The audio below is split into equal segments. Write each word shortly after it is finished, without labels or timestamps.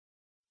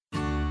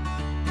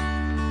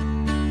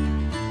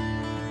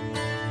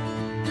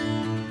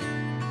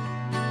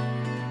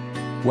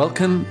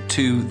Welcome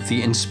to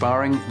the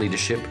Inspiring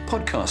Leadership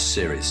podcast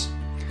series.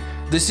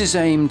 This is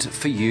aimed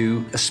for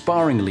you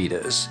aspiring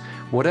leaders,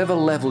 whatever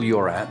level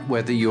you're at,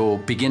 whether you're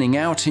beginning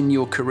out in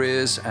your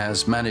careers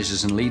as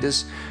managers and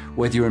leaders,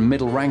 whether you're in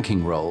middle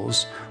ranking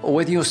roles, or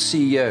whether you're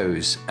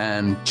CEOs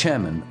and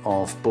chairmen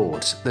of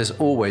boards. There's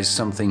always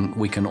something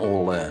we can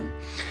all learn.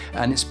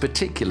 And it's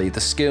particularly the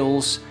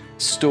skills,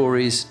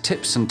 stories,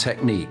 tips and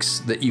techniques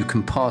that you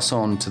can pass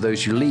on to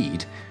those you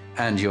lead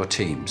and your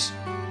teams.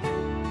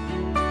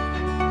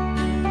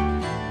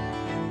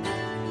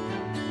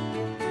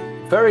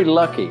 Very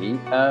lucky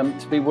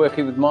to be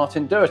working with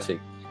Martin Doherty.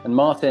 And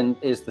Martin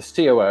is the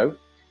COO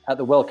at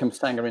the Wellcome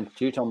Sanger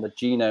Institute on the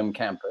Genome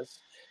campus.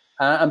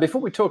 And before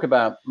we talk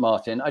about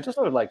Martin, I just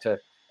would like to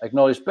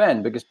acknowledge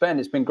Ben, because Ben,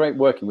 it's been great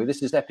working with.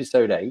 This is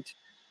episode 8.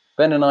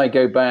 Ben and I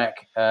go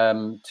back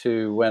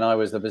to when I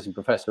was the visiting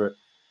professor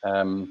at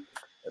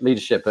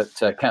leadership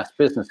at Cass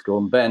Business School.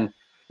 And Ben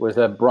was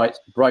a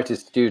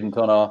brightest student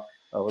on our,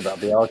 that'll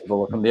be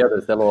arguable from the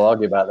others, they'll all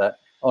argue about that,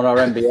 on our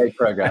MBA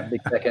program,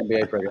 Big Tech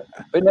MBA program.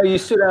 But no, you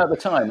stood out at the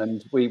time,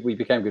 and we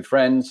became good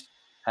friends,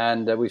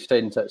 and we've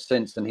stayed in touch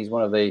since, and he's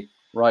one of the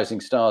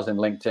rising stars in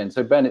LinkedIn.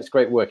 So Ben, it's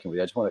great working with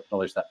you. I just want to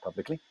acknowledge that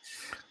publicly.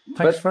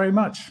 Thanks very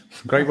much.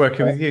 Great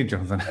working with you,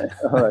 Jonathan.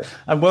 All right.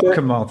 And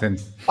welcome, Martin.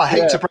 I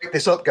hate to break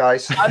this up,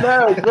 guys. I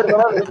know, it's a bit of a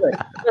lot, isn't it?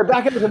 So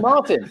back over to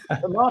Martin.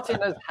 Martin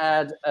has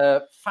had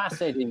a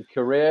fascinating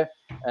career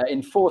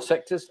in 4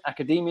 sectors: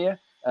 academia,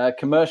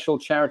 commercial,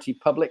 charity,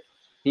 public.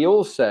 He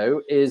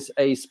also is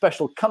a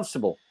special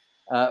constable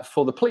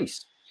for the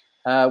police,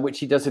 which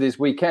he does at his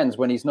weekends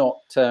when he's not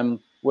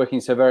working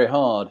so very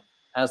hard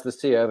as the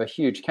CEO of a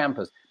huge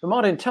campus. But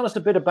Martin, tell us a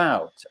bit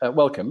about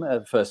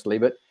Wellcome, firstly,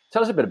 but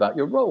tell us a bit about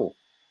your role.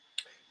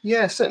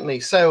 Yeah, certainly.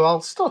 So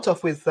I'll start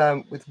off with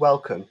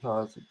Wellcome.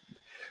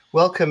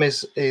 Wellcome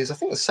is I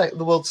think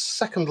the world's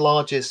second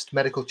largest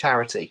medical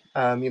charity.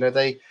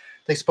 They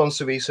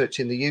sponsor research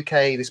in the UK.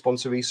 They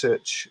sponsor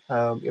research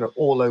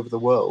all over the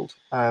world.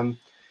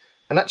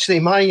 And actually,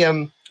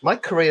 my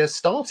career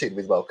started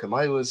with Wellcome.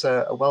 I was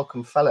a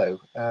Wellcome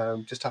Fellow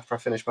just after I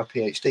finished my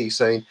PhD.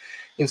 So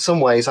in some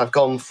ways, I've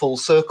gone full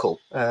circle,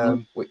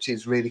 which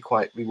is really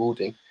quite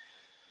rewarding.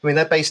 I mean,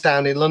 they're based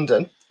down in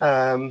London.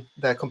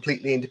 They're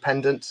completely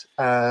independent.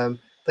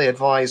 They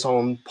advise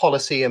on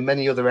policy and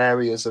many other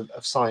areas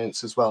of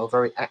science as well.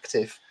 Very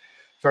active,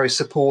 very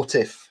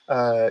supportive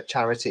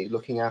charity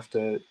looking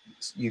after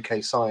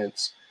UK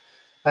science.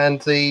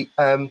 And the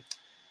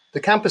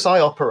campus I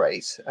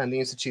operate and the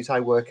institute I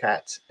work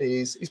at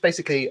is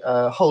basically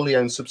a wholly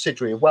owned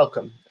subsidiary of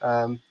Wellcome,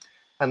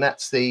 and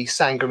that's the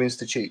Sanger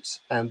Institute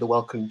and the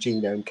Wellcome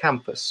Genome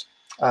campus.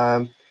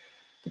 The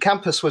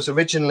campus was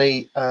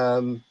originally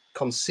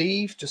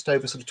conceived just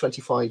over sort of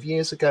 25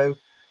 years ago,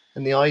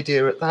 and the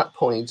idea at that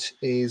point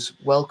is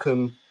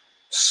Wellcome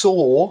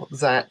saw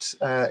that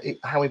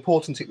how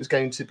important it was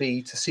going to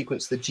be to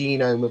sequence the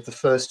genome of the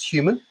first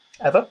human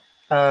ever,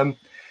 and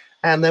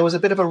there was a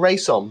bit of a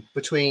race on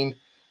between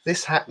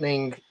this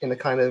happening in a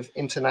kind of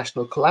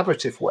international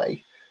collaborative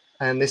way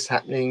and this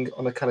happening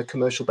on a kind of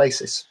commercial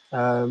basis.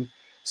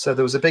 So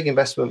there was a big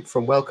investment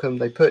from Wellcome.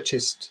 They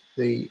purchased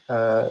the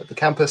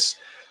campus,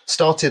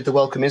 started the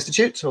Wellcome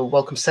Institute, or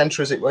Wellcome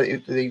Centre as it was,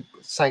 the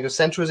Sanger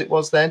Centre as it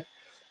was then.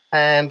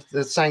 And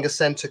the Sanger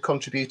Centre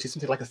contributed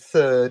something like a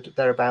third,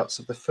 thereabouts,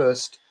 of the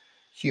first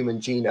human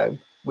genome,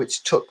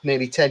 which took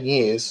nearly 10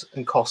 years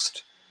and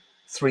cost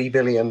 $3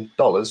 billion.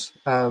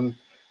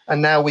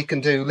 And now we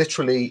can do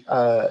literally,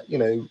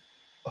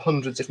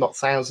 hundreds, if not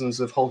thousands,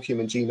 of whole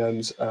human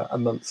genomes a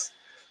month.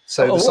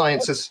 So the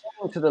science is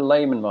to the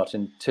layman,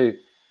 Martin, to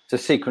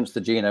sequence the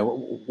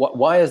genome.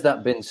 Why has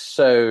that been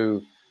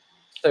so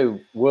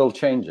world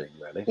changing,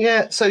 really?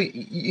 Yeah. So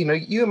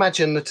you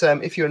imagine that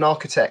if you're an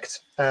architect,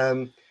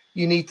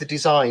 you need the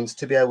designs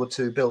to be able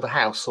to build a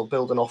house or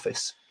build an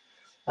office,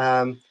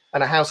 and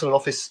a house and an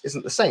office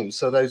isn't the same.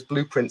 So those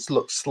blueprints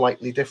look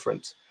slightly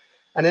different.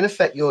 And in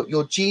effect, your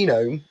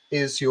genome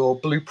is your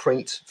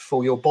blueprint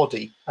for your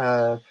body.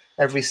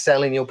 Every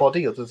cell in your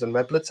body, other than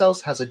red blood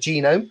cells, has a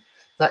genome.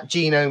 That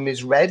genome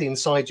is read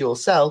inside your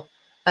cell.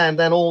 And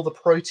then all the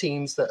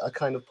proteins that are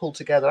kind of pulled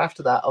together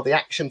after that are the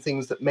action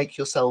things that make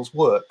your cells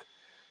work.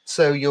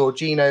 So your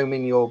genome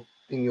in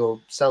your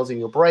cells in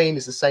your brain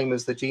is the same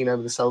as the genome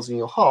of the cells in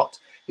your heart.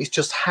 It's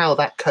just how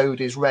that code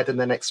is read and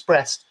then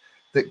expressed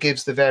that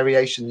gives the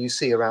variation you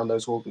see around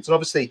those organs. And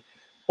obviously,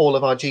 all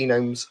of our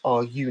genomes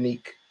are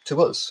unique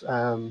to us,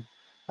 and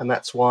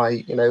that's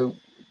why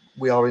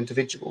we are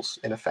individuals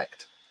in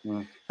effect.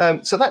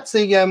 So that's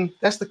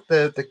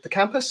the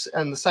campus,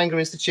 and the Sanger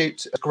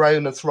Institute has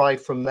grown and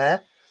thrived from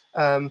there.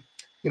 Over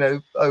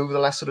the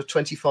last sort of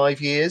 25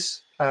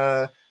 years,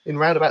 in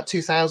around about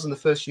 2000, the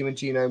first human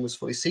genome was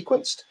fully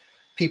sequenced.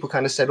 People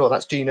kind of said, "Well,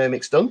 that's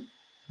genomics done.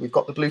 We've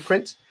got the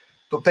blueprint,"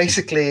 but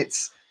basically,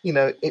 it's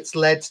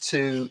led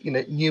to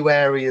new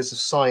areas of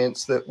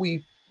science that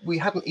we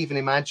hadn't even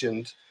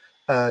imagined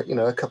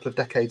a couple of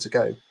decades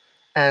ago.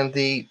 And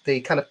the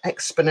kind of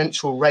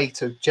exponential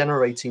rate of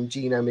generating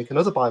genomic and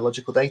other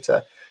biological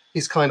data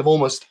is kind of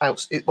almost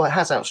it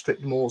has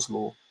outstripped Moore's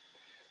law.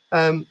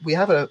 We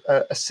have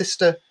a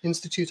sister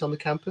institute on the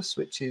campus,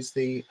 which is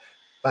the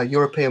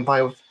European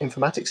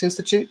Bioinformatics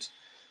Institute,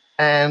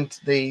 and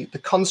the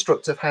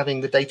construct of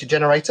having the data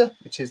generator,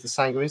 which is the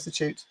Sanger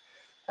Institute,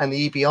 and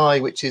the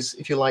EBI, which is,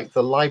 if you like,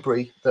 the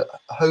library that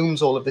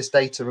homes all of this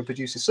data and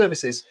produces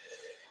services,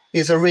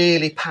 is a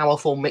really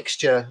powerful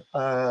mixture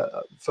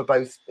for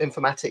both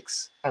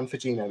informatics and for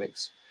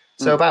genomics.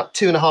 So about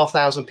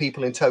 2,500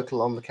 people in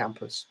total on the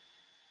campus.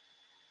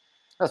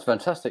 That's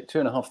fantastic.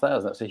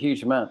 2,500. That's a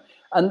huge amount.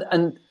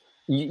 And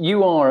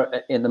you are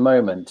in the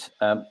moment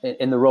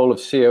in the role of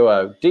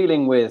COO,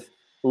 dealing with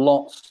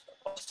lots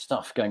of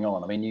stuff going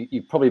on. I mean,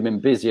 you've probably been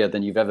busier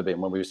than you've ever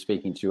been when we were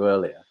speaking to you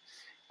earlier.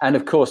 And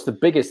of course, the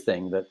biggest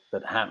thing that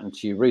happened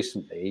to you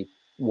recently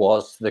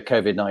was the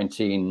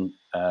COVID-19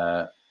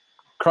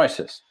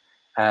 crisis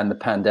and the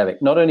pandemic,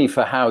 not only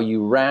for how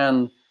you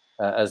ran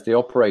as the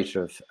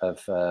operator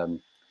of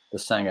the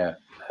Sanger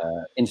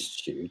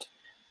Institute,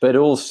 but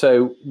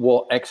also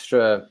what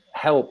extra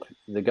help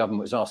the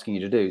government was asking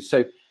you to do.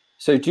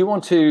 So do you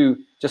want to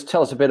just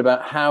tell us a bit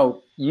about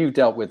how you've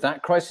dealt with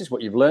that crisis,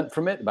 what you've learned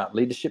from it, about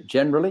leadership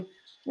generally,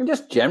 and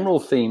just general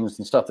themes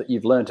and stuff that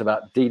you've learned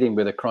about dealing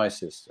with a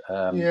crisis?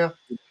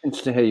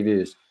 Interested to hear your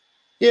views.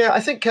 Yeah, I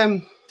think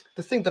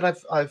the thing that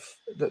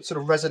that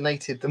sort of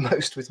resonated the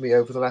most with me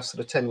over the last sort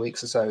of 10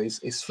 weeks or so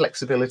is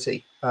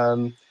flexibility.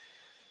 With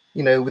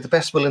the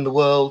best will in the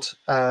world,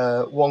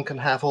 one can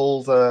have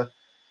all the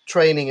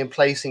training in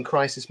place in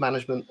crisis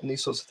management and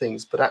these sorts of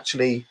things, but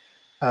actually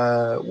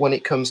when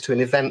it comes to an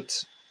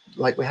event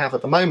like we have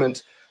at the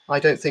moment, I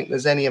don't think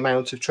there's any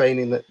amount of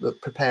training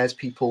that prepares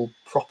people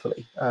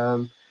properly.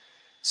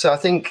 So I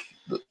think,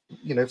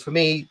 for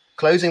me,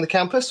 closing the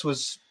campus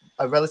was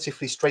a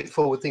relatively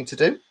straightforward thing to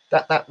do.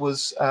 That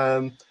was,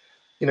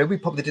 we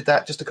probably did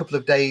that just a couple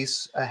of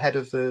days ahead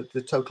of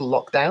the total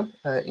lockdown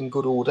in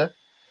good order.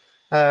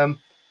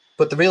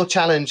 But the real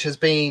challenge has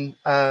been,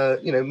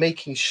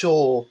 making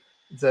sure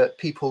that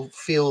people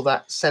feel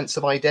that sense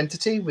of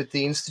identity with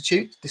the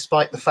Institute,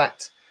 despite the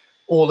fact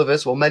all of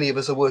us, or many of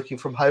us, are working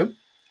from home.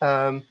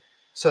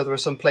 So there are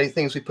some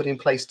things we put in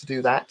place to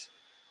do that.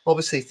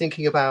 Obviously,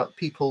 thinking about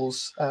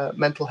people's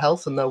mental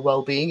health and their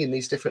well-being in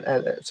these different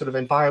sort of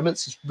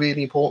environments is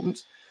really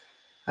important.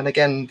 And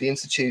again, the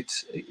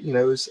Institute,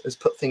 has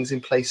put things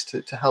in place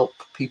to help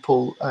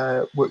people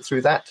work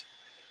through that.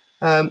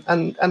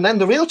 And then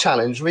the real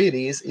challenge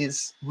really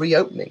is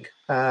reopening,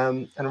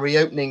 and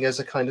reopening as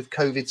a kind of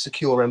COVID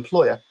secure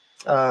employer.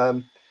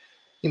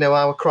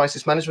 Our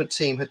crisis management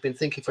team had been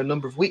thinking for a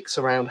number of weeks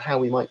around how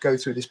we might go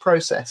through this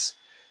process.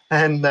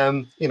 And,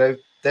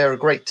 they're a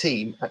great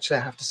team, actually,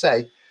 I have to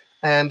say.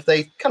 And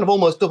they kind of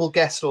almost double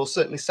guessed, or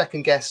certainly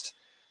second guessed,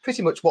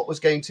 pretty much what was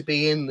going to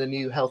be in the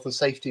new health and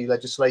safety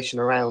legislation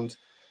around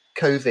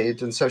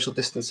COVID and social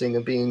distancing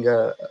and being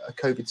a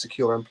COVID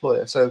secure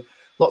employer. So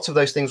lots of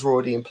those things were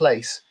already in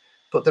place.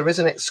 But there is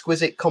an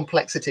exquisite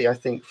complexity, I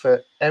think,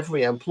 for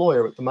every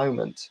employer at the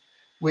moment,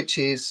 which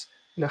is,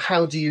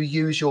 how do you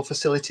use your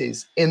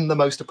facilities in the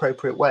most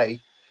appropriate way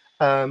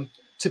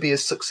to be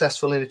as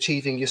successful in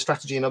achieving your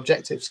strategy and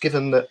objectives,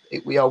 given that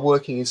we are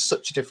working in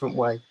such a different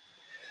way.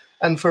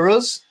 And for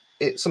us,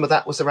 some of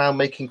that was around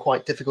making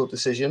quite difficult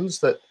decisions,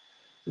 that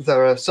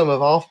there are some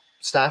of our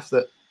staff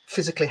that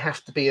physically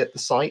have to be at the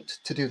site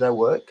to do their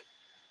work.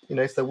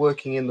 If they're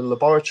working in the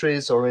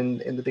laboratories or in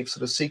the big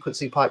sort of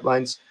sequencing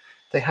pipelines,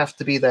 they have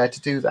to be there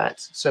to do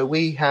that. So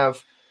we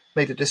have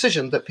made a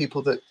decision that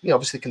people that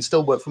obviously can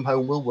still work from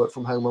home will work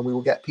from home, and we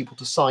will get people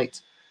to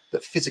site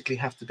that physically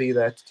have to be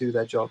there to do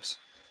their jobs.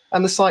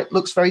 And the site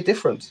looks very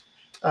different.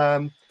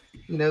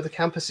 The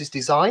campus is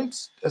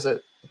designed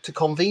to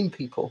convene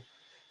people.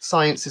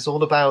 Science is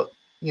all about,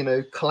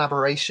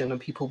 collaboration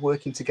and people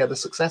working together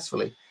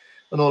successfully.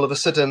 And all of a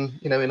sudden,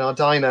 in our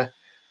diner,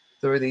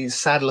 there are these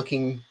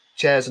sad-looking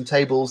chairs and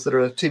tables that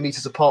are 2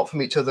 meters apart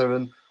from each other,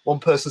 and one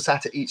person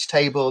sat at each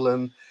table,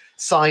 and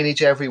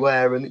signage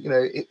everywhere. And,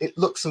 it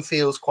looks and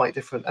feels quite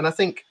different. And I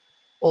think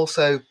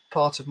also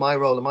part of my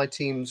role and my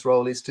team's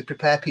role is to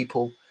prepare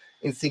people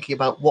in thinking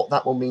about what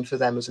that will mean for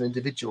them as an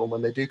individual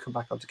when they do come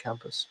back onto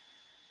campus.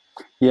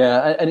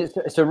 Yeah, and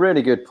it's a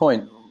really good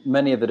point.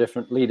 Many of the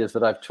different leaders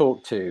that I've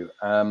talked to,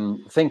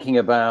 thinking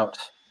about,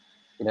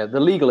 the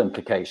legal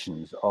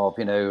implications of,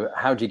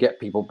 how do you get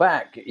people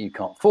back? You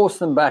can't force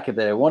them back if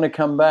they don't want to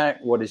come back.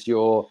 What is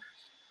your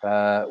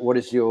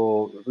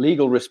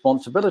legal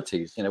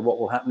responsibilities? What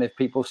will happen if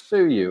people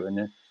sue you?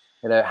 And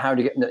how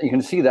do you get? You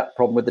can see that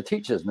problem with the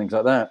teachers and things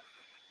like that.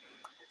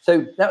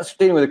 So that's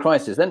dealing with a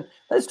crisis. Then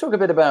let's talk a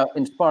bit about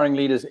inspiring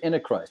leaders in a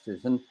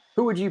crisis. And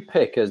who would you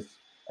pick as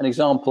an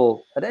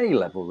example at any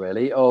level,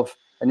 really, of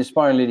an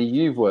inspiring leader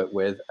you've worked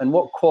with, and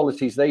what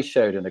qualities they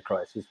showed in a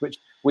crisis, which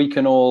we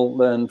can all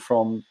learn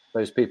from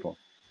those people?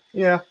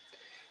 Yeah.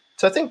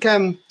 So I think,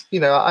 I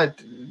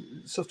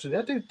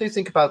do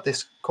think about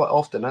this quite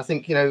often. I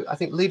think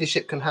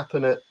leadership can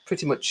happen at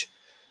pretty much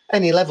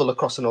any level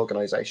across an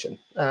organization.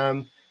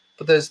 But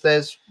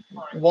there's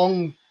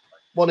one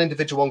one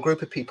individual, one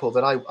group of people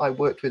that I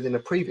worked with in a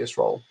previous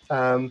role.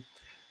 And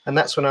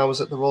that's when I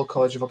was at the Royal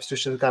College of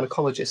Obstetricians and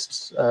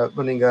Gynecologists,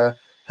 running a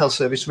health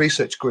service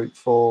research group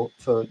for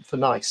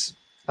NICE.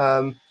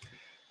 And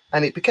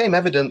it became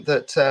evident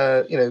that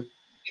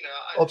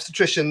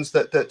obstetricians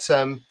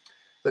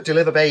that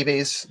deliver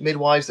babies,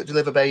 midwives that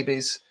deliver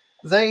babies,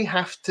 they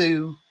have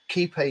to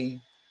keep a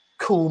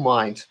cool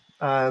mind.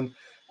 And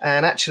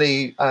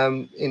actually,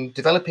 in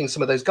developing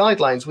some of those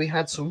guidelines, we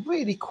had some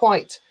really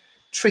quite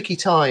tricky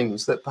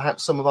times that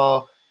perhaps some of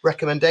our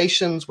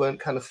recommendations weren't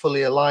kind of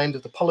fully aligned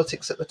with the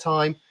politics at the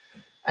time.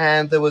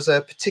 And there was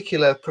a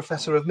particular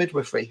professor of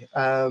midwifery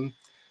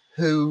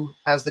who,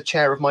 as the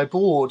chair of my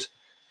board,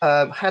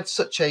 had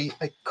such a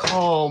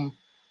calm,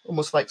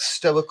 almost like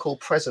stoical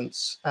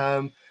presence,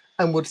 and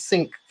would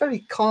think very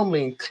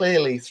calmly and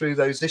clearly through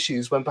those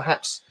issues when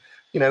perhaps,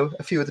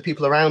 a few of the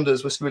people around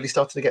us were really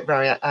starting to get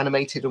very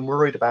animated and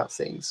worried about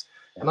things.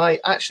 And I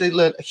actually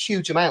learned a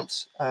huge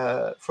amount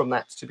from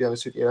that, to be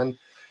honest with you. And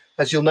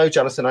as you'll know,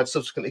 Jonathan, I've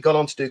subsequently gone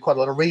on to do quite a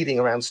lot of reading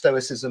around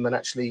Stoicism and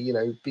actually,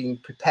 being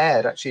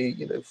prepared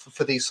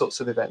for these sorts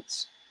of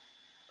events.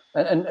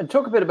 And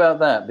talk a bit about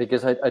that,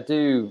 because I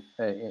do,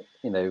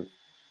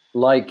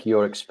 like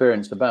your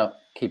experience about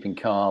keeping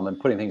calm and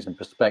putting things in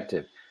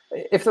perspective.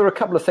 If there were a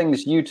couple of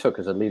things you took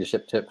as a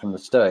leadership tip from the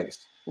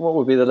Stoics, what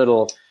would be the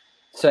little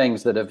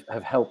sayings that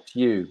have helped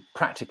you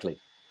practically?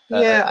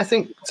 I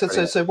think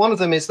so. So one of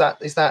them is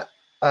that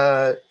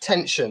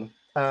tension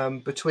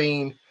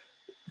between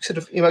sort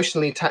of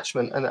emotional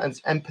attachment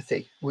and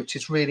empathy, which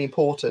is really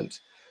important,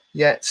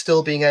 yet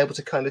still being able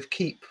to kind of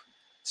keep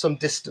some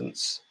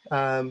distance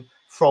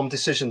from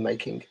decision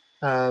making.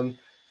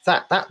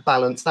 That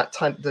balance,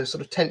 the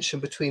sort of tension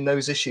between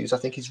those issues, I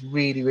think is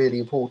really, really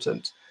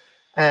important.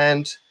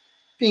 And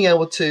being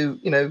able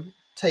to,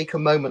 take a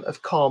moment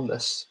of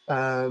calmness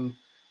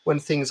when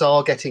things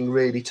are getting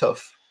really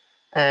tough,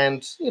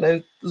 and,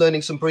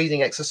 learning some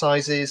breathing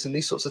exercises and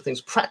these sorts of things,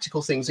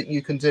 practical things that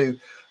you can do,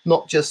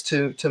 not just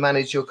to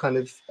manage your kind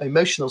of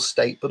emotional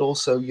state, but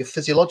also your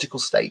physiological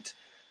state.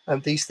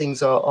 And these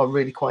things are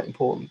really quite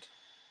important.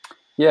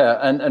 Yeah,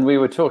 and we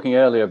were talking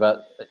earlier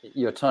about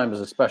your time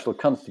as a special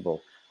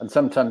constable. And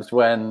sometimes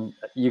when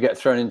you get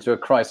thrown into a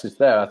crisis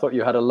there, I thought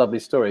you had a lovely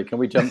story. Can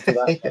we jump to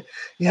that?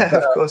 Yeah,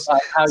 of course.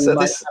 How you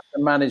might have to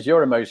manage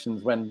your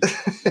emotions when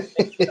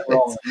things go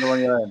wrong and you're on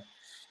your own.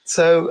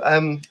 So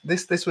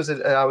this was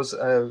I was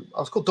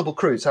called double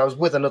crew. So I was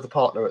with another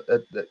partner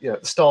at the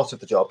start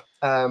of the job,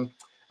 and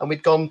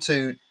we'd gone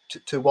to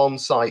one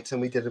site and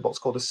we did what's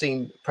called a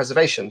scene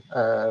preservation.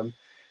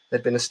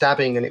 There'd been a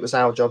stabbing, and it was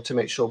our job to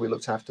make sure we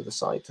looked after the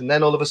site. And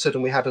then all of a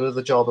sudden we had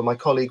another job, and my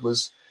colleague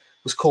was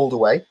called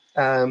away.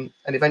 And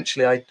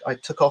eventually I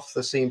took off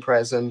the scene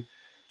pres and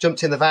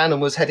jumped in the van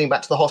and was heading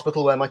back to the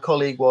hospital where my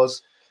colleague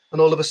was. And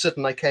all of a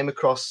sudden I came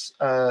across,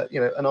 an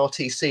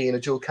RTC in a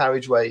dual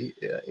carriageway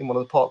in one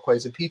of the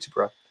parkways in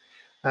Peterborough.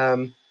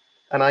 And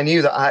I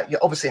knew that I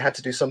obviously had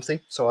to do something.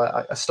 So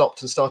I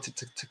stopped and started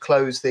to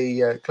close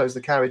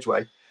the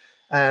carriageway.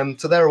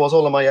 So there I was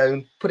all on my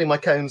own, putting my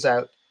cones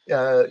out.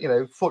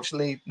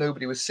 Fortunately,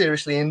 nobody was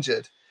seriously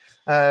injured.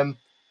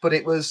 But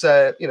it was,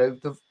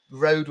 the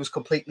road was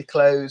completely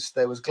closed.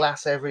 There was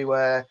glass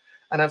everywhere.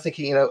 And I'm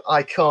thinking,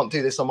 I can't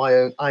do this on my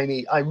own.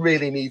 I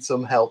really need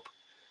some help.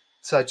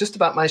 So I just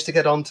about managed to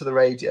get onto the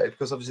radio,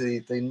 because obviously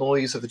the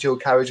noise of the dual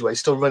carriageway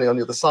still running on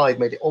the other side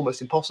made it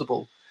almost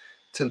impossible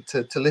to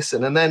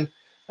listen. And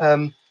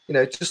then,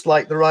 just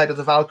like the Ride of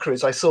the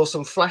Valkyries, I saw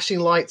some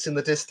flashing lights in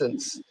the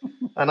distance,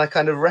 and I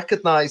kind of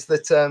recognized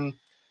that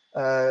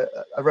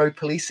a road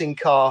policing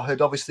car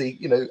had obviously,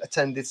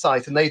 attended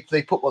site, and they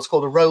put what's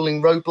called a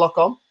rolling roadblock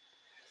on.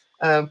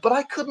 But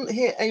I couldn't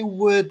hear a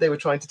word they were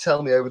trying to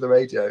tell me over the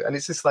radio. And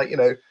it's just like,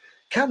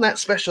 can that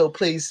special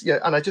please?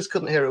 And I just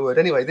couldn't hear a word.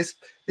 Anyway,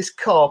 this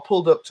car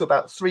pulled up to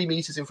about 3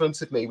 meters in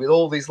front of me with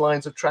all these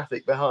lines of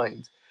traffic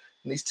behind.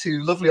 And these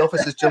two lovely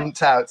officers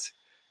jumped out.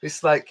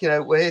 It's like,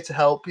 we're here to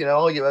help.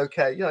 Are you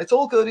okay? It's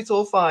all good. It's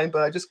all fine.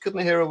 But I just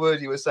couldn't hear a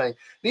word you were saying.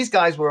 These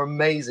guys were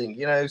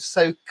amazing,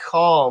 so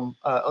calm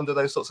under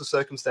those sorts of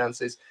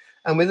circumstances.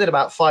 And within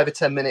about 5 or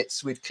 10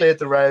 minutes, we'd cleared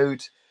the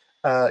road.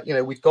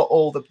 We'd got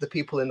all the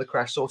people in the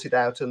crash sorted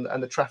out,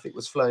 and the traffic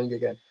was flowing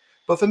again.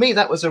 But for me,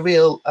 that was a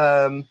real,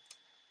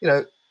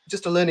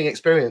 just a learning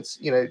experience,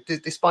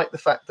 despite the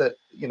fact that,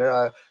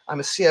 I'm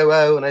a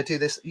COO and I do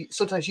this.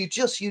 Sometimes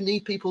you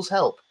need people's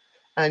help,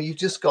 and you've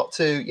just got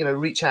to,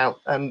 reach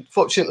out. And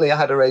fortunately, I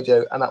had a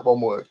radio, and that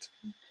one worked.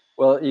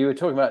 Well, you were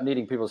talking about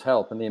needing people's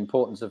help and the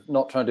importance of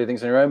not trying to do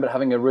things on your own, but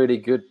having a really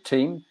good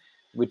team.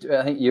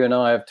 I think you and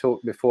I have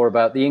talked before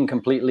about the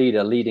incomplete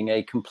leader leading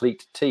a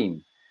complete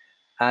team.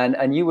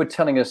 And you were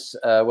telling us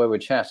where we were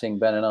chatting,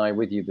 Ben and I,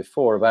 with you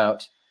before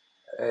about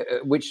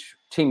which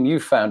team you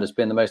found has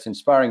been the most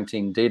inspiring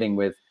team dealing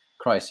with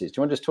crises. Do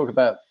you want to just talk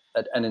about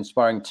an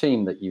inspiring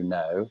team that you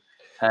know,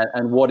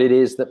 and what it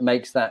is that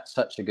makes that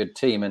such a good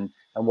team, and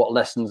what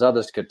lessons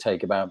others could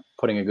take about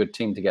putting a good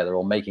team together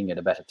or making it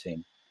a better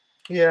team?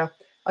 Yeah,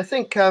 I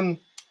think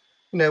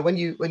when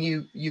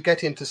you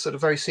get into sort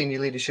of very senior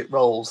leadership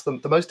roles, the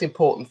most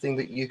important thing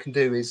that you can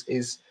do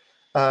is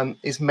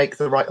make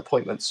the right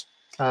appointments,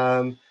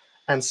 and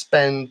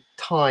spend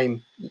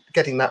time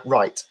getting that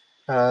right.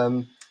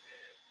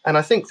 And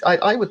I think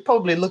I would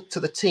probably look to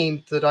the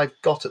team that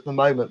I've got at the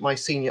moment, my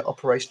senior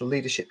operational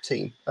leadership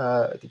team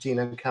at the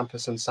Genome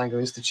Campus and Sanger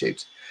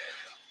Institute.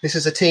 This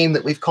is a team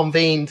that we've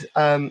convened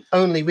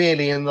only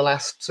really in the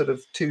last sort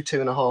of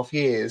 2.5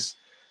 years.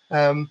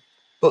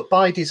 But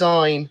by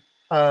design,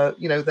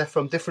 they're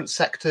from different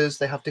sectors,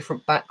 they have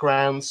different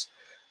backgrounds.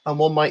 And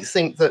one might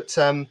think that,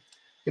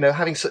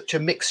 having such a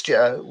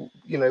mixture,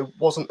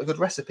 wasn't a good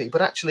recipe,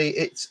 but actually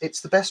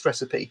it's the best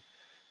recipe.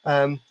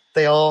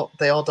 They are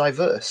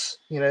diverse,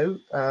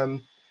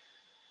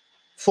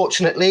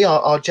 Fortunately,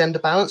 our gender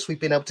balance, we've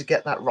been able to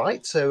get that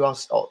right. So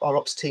our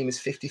ops team is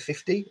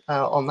 50-50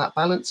 on that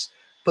balance,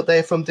 but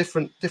they're from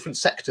different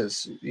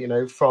sectors,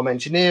 from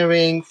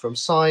engineering, from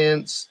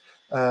science,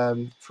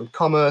 from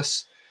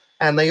commerce,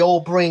 and they all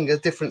bring a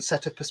different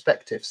set of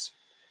perspectives.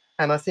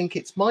 And I think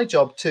it's my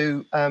job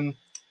to,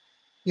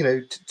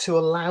 to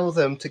allow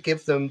them, to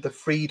give them the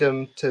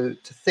freedom to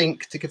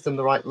think, to give them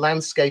the right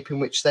landscape in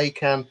which they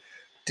can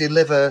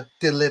deliver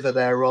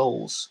their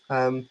roles,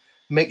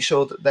 make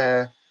sure that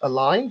they're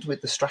aligned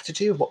with the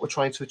strategy of what we're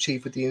trying to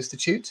achieve with the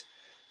Institute,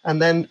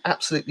 and then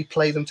absolutely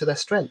play them to their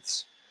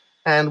strengths.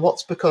 And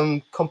what's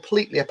become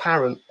completely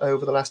apparent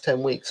over the last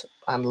 10 weeks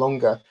and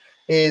longer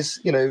is,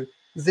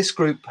 this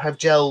group have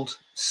gelled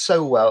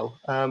so well.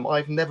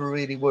 I've never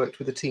really worked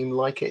with a team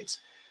like it.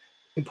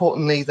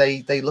 Importantly,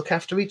 they look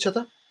after each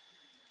other.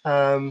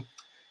 And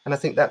I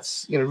think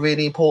that's,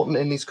 really important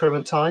in these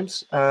current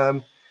times.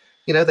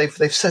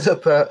 They've set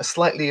up a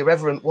slightly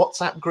irreverent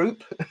WhatsApp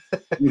group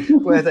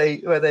where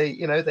they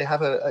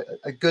have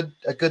a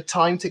good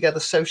time together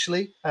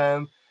socially.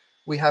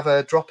 We have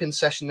a drop-in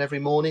session every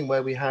morning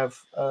where we have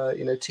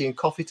tea and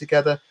coffee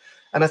together,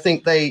 and I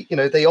think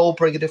they all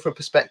bring a different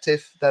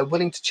perspective. They're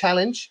willing to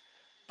challenge,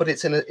 but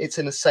it's in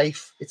a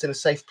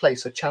safe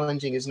place. So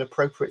challenging is an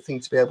appropriate thing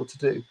to be able to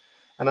do,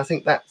 and I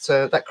think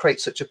that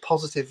creates such a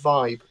positive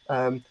vibe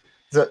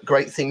that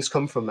great things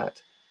come from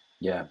that.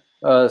 Yeah,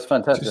 it's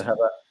fantastic to have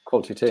that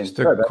quality team. Just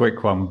a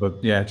quick one,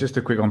 just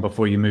a quick one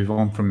before you move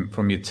on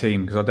from your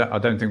team, because I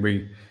don't think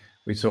we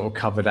sort of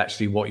covered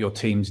actually what your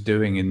team's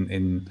doing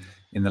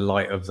in the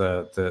light of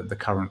the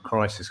current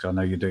crisis. I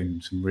know you're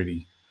doing some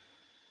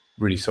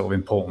really sort of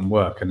important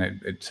work, and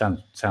it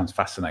sounds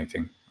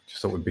fascinating. I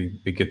just thought it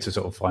would be good to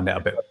sort of find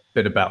out a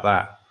bit about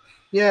that.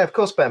 Yeah, of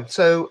course, Ben.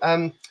 So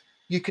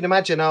you can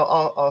imagine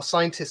our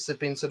scientists have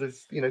been sort of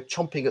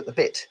chomping at the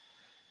bit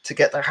to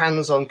get their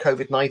hands on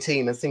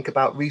COVID-19 and think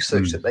about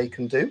research that they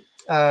can do.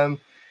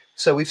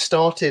 So we've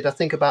started, I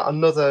think, about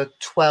another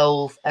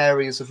 12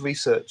 areas of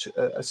research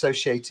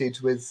associated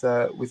with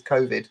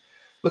COVID,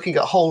 looking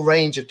at a whole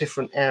range of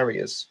different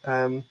areas,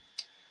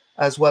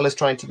 as well as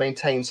trying to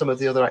maintain some of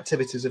the other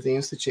activities of the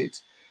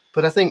Institute.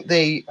 But I think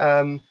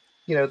some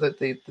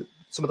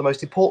of the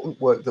most important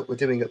work that we're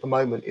doing at the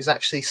moment is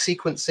actually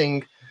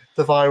sequencing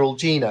the viral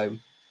genome.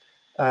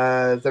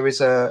 There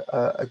is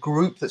a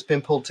group that's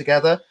been pulled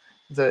together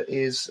that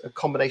is a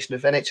combination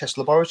of NHS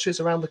laboratories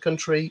around the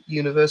country,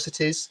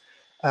 universities,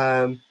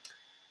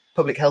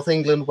 Public Health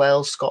England,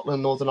 Wales,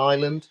 Scotland, Northern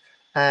Ireland,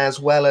 as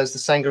well as the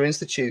Sanger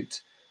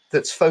Institute,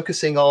 that's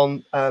focusing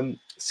on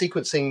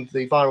sequencing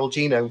the viral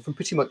genome from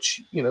pretty much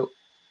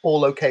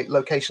all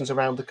locations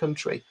around the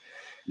country,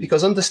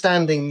 because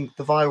understanding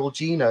the viral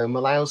genome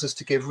allows us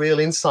to give real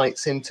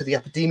insights into the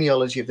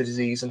epidemiology of the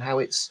disease and how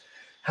it's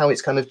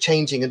kind of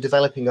changing and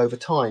developing over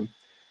time.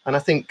 And I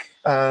think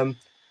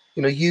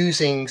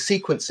using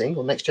sequencing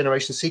or next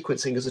generation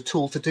sequencing as a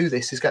tool to do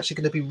this is actually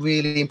going to be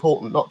really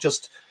important, not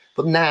just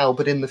now,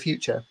 but in the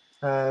future.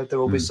 There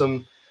will be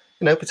some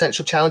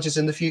potential challenges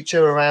in the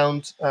future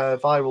around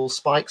viral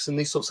spikes and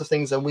these sorts of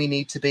things, and we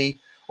need to be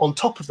on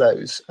top of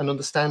those and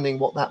understanding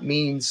what that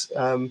means,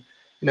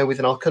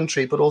 within our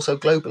country, but also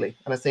globally.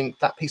 And I think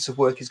that piece of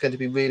work is going to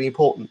be really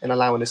important in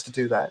allowing us to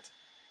do that.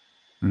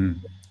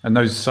 And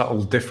those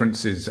subtle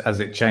differences as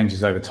it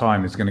changes over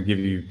time is going to give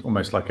you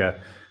almost like a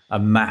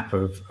map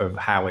of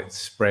how it's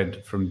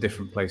spread from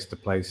different place to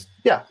place.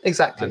 Yeah,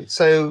 exactly.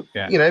 So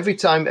every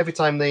time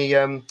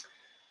the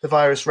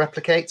virus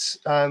replicates,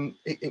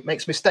 it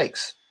makes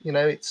mistakes.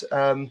 It's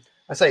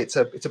I say it's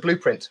a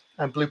blueprint,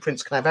 and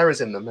blueprints can have errors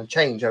in them and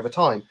change over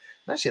time.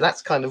 And actually,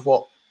 that's kind of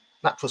what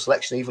natural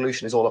selection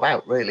evolution is all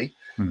about, really.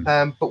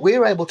 But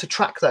we're able to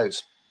track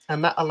those,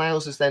 and that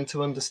allows us then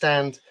to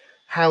understand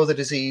how the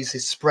disease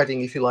is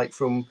spreading, if you like,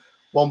 from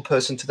one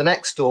person to the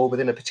next, or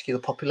within a particular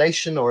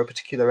population or a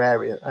particular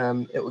area.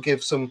 It will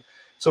give some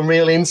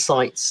real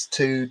insights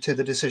to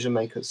the decision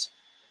makers.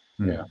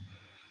 Yeah.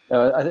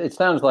 It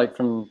sounds like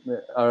from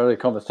our earlier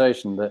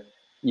conversation that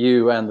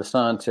you and the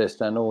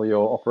scientists and all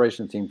your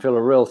operations team feel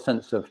a real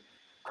sense of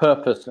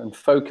purpose and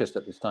focus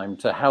at this time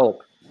to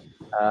help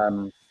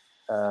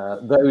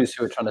those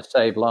who are trying to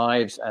save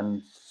lives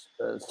and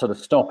sort of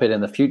stop it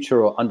in the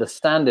future or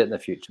understand it in the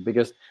future,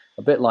 because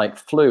a bit like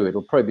flu.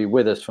 It'll probably be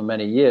with us for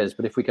many years,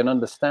 but if we can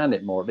understand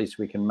it more, at least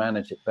we can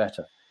manage it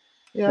better.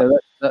 Yeah,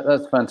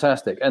 that's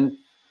fantastic. And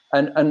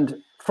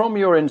from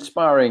your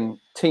inspiring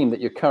team that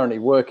you're currently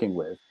working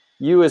with,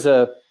 you as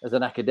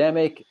an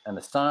academic and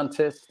a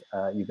scientist,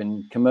 you've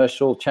been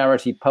commercial,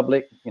 charity,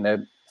 public,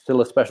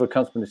 still a special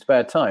customer in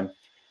spare time.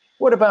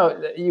 What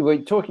about, you were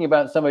talking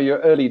about some of your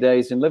early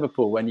days in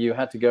Liverpool when you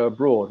had to go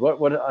abroad.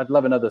 What I'd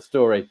love another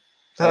story.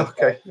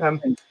 Okay.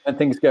 When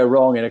things go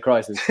wrong in a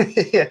crisis.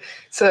 Yeah.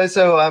 So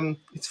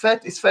it's fair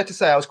to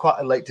say I was quite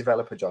a late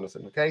developer,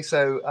 Jonathan. Okay.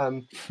 So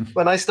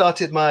when I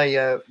started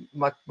my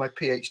my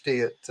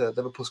PhD at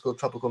Liverpool School of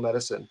Tropical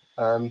Medicine,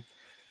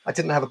 I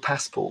didn't have a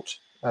passport.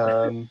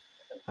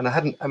 And I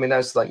hadn't, I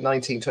was like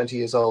 19, 20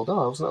 years old. Oh,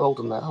 I wasn't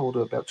older than that. How old?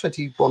 About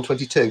 21,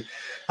 22.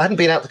 I hadn't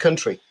been out the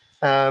country.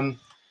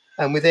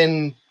 And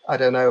within, I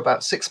don't know,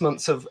 about 6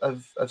 months of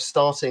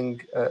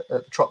starting at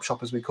the Trop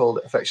Shop, as we called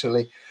it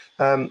affectionately,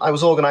 I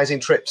was organizing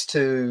trips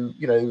to,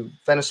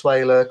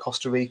 Venezuela,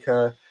 Costa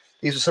Rica.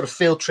 These were sort of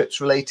field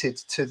trips related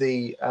to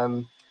the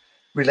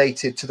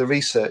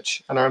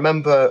research. And I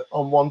remember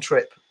on one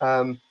trip,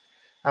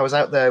 I was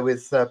out there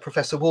with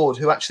Professor Ward,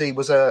 who actually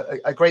was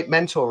a great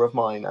mentor of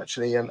mine,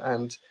 actually,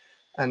 and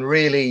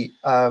really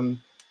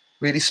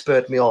really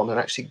spurred me on, and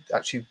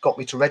actually got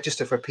me to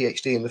register for a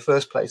PhD in the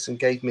first place, and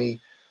gave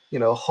me,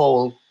 a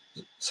whole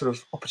sort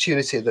of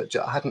opportunity that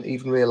I hadn't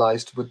even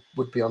realised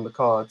would be on the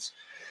cards.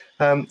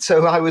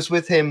 So I was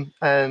with him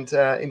and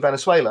in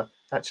Venezuela,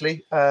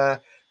 actually,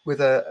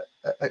 with a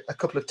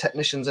couple of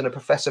technicians and a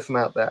professor from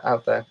out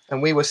there,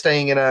 and we were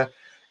staying in a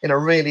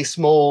really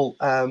small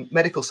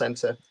medical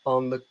center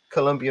on the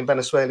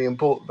Colombian-Venezuelan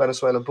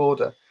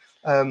border,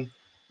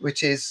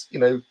 which is,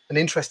 an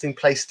interesting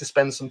place to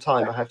spend some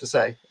time, I have to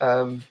say.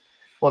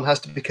 One has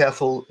to be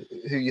careful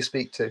who you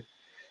speak to.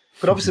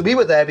 But obviously we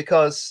were there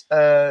because,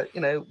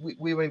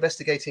 we were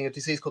investigating a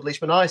disease called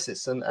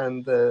leishmaniasis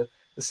and the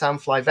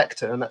sandfly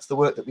vector, and that's the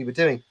work that we were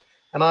doing.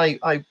 And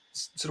I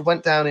sort of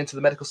went down into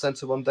the medical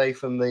center one day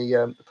from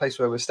the place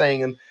where we were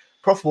staying, and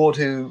Prof. Ward,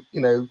 who,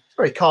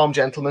 very calm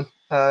gentleman,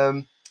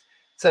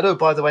 said, "Oh,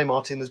 by the way,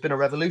 Martin, there's been a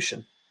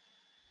revolution."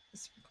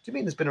 What do you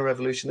mean there's been a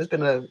revolution?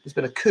 There's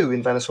been a coup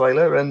in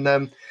Venezuela,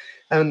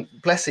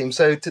 and bless him.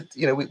 So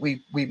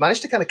we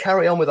managed to kind of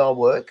carry on with our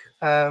work,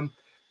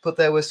 but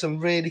there were some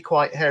really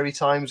quite hairy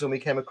times when we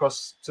came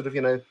across sort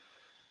of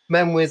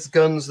men with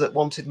guns that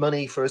wanted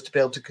money for us to be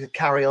able to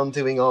carry on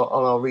doing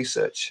our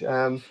research.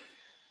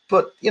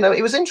 But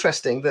it was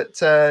interesting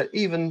that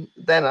even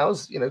then I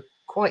was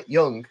quite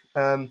young.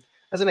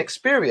 As an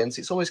experience,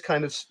 it's always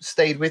kind of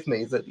stayed with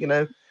me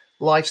that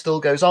life still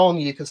goes on.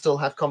 You can still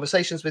have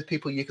conversations with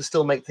people. You can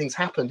still make things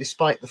happen,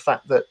 despite the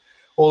fact that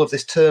all of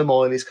this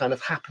turmoil is kind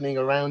of happening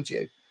around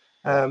you.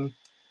 And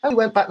we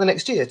went back the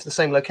next year to the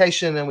same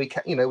location, and we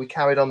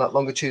carried on that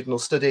longitudinal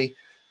study.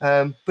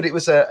 But it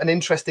was an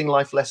interesting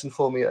life lesson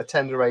for me at a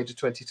tender age of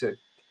 22.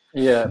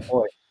 Yeah,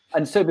 boy.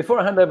 And so before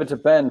I hand over to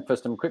Ben for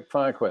some quick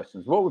fire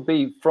questions, what would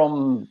be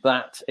from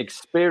that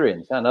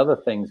experience and other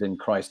things in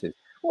crisis,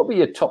 what would be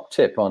your top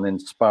tip on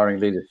inspiring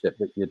leadership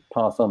that you'd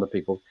pass on to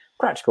people?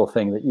 Practical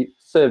thing that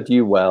served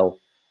you well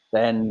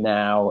then,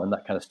 now, and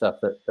that kind of stuff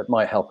that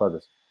might help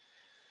others.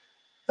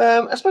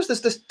 I suppose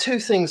there's two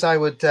things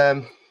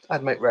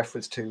I'd make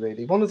reference to,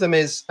 really. One of them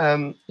is,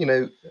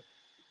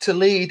 to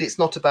lead, it's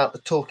not about the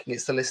talking,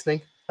 it's the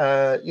listening.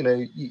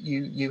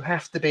 You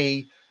have to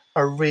be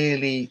a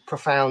really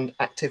profound,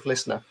 active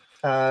listener.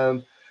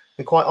 And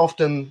quite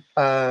often,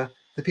 the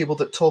people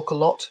that talk a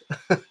lot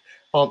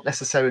aren't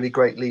necessarily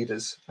great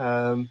leaders.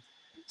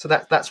 So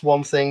that's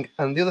one thing.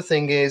 And the other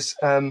thing is,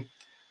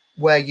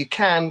 where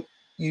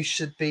you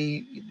should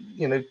be,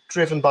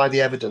 driven by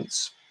the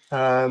evidence.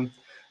 And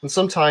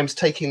sometimes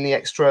taking the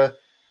extra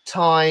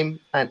time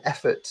and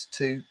effort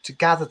to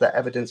gather that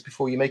evidence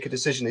before you make a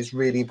decision is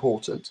really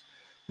important,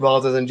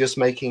 rather than just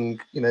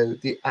making,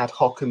 the ad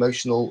hoc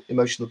emotional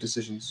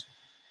decisions.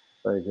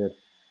 Very good.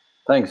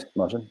 Thanks,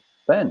 Martin.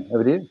 Ben,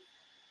 over to you.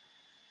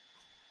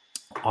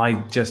 I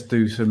just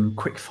do some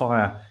quick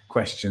fire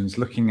questions,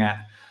 looking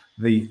at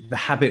the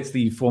habits that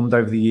you formed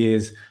over the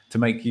years to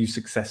make you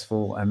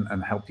successful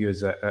and help you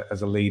as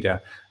a leader.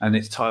 And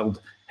it's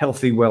titled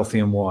Healthy, Wealthy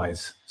and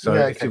Wise. So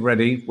if you're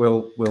ready,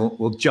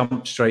 we'll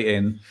jump straight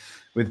in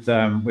with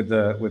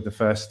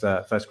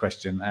the first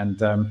question.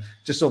 And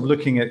just sort of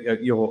looking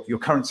at your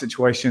current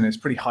situation, it's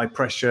pretty high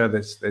pressure.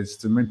 There's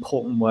some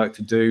important work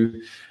to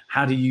do.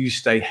 How do you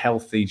stay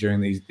healthy during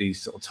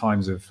these sort of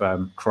times of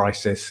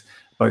crisis,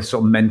 both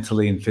sort of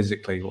mentally and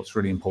physically? What's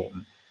really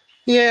important?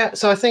 Yeah,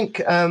 so I think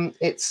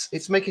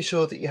it's making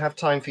sure that you have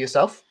time for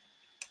yourself,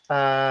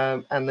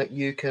 and that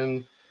you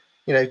can,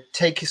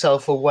 take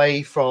yourself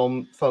away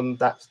from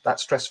that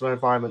stressful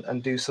environment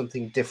and do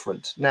something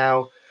different.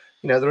 Now,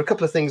 there are a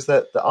couple of things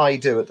that I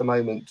do at the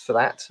moment for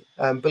that.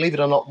 Believe it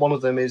or not, one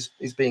of them is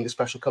being a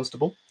special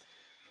constable.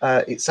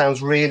 It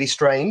sounds really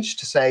strange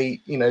to say,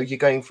 you're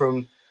going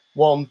from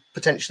one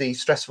potentially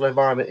stressful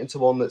environment into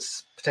one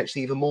that's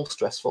potentially even more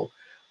stressful.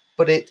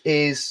 But it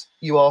is,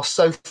 you are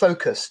so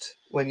focused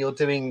when you're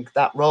doing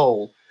that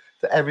role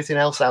that everything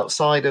else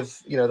outside of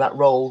that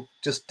role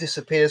just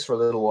disappears for a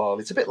little while.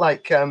 It's a bit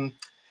like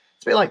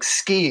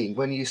skiing.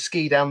 When you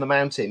ski down the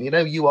mountain,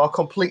 you are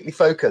completely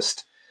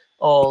focused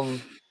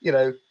on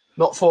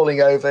not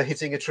falling over,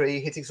 hitting a tree,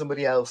 hitting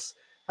somebody else.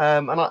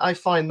 And I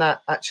find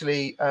that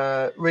actually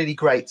really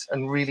great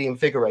and really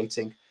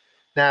invigorating.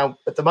 Now,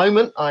 at the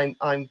moment,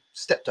 I've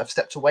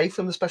stepped away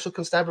from the Special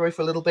Constabulary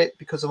for a little bit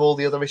because of all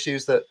the other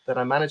issues that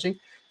I'm managing.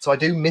 So I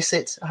do miss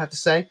it, I have to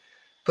say.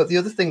 But the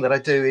other thing that I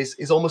do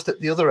is almost at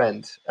the other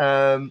end,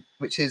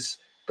 which is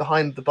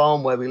behind the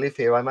barn where we live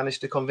here. I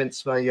managed to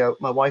convince my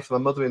wife and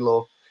my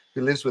mother-in-law,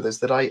 who lives with us,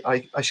 that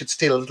I should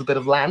steal a little bit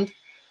of land.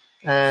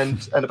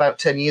 And about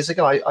 10 years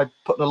ago, I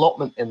put an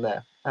allotment in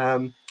there.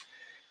 And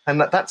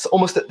that's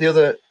almost at the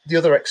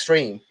other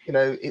extreme.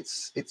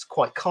 It's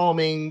quite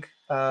calming.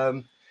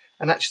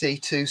 And actually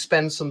to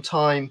spend some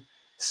time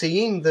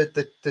seeing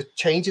the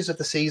changes of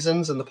the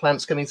seasons and the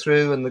plants coming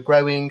through and the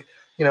growing,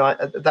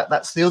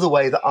 that's the other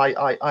way that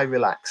I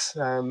relax.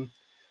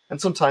 And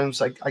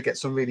sometimes I get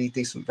some really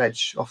decent veg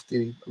off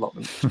the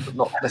allotment, but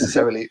not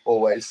necessarily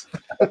always.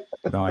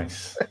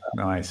 Nice.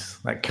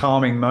 That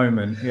calming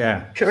moment.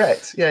 Yeah.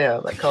 Correct. Yeah.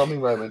 That calming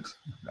moment.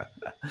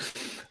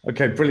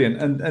 Okay,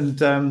 brilliant.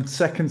 And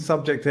second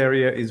subject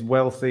area is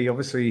wealthy.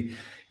 Obviously,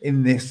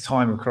 in this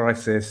time of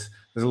crisis,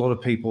 there's a lot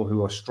of people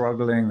who are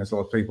struggling. There's a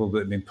lot of people that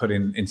have been put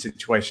in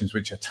situations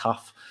which are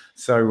tough.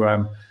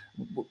 So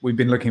we've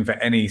been looking for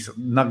any sort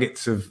of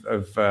nuggets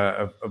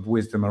of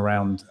wisdom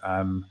around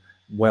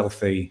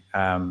wealthy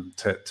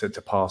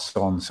to pass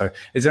on. So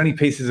is there any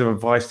pieces of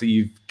advice that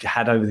you've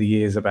had over the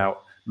years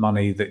about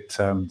money that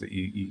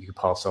you could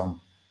pass on?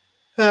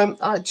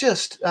 I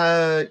just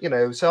so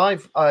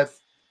I've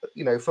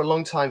for a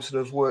long time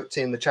sort of worked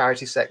in the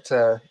charity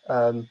sector,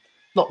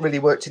 not really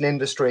worked in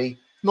industry,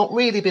 not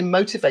really been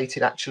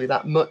motivated actually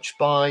that much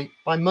by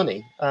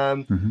money.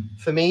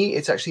 For me,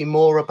 it's actually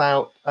more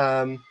about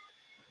the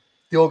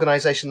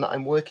organization that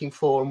I'm working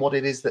for and what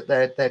it is that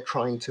they're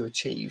trying to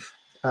achieve.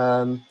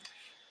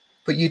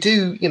 But you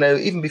do,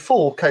 even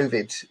before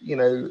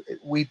COVID,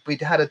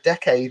 we'd had a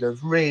decade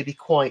of really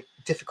quite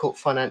difficult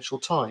financial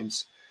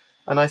times.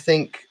 And I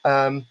think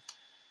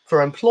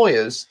for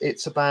employers,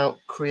 it's about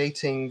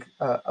creating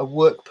a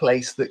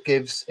workplace that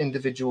gives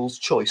individuals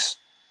choice.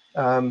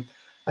 I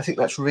think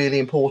that's really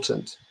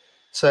important.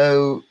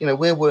 So,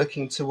 we're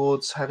working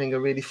towards having a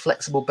really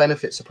flexible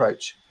benefits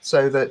approach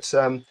so that,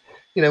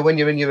 when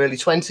you're in your early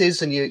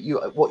 20s and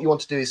what you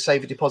want to do is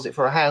save a deposit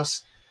for a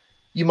house,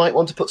 you might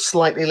want to put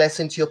slightly less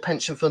into your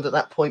pension fund at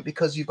that point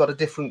because you've got a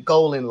different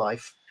goal in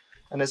life.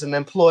 And as an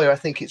employer, I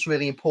think it's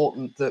really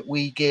important that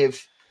we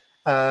give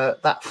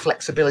that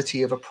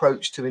flexibility of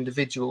approach to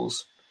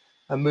individuals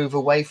and move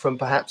away from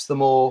perhaps the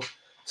more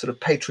sort of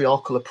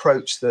patriarchal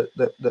approach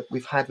that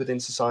we've had within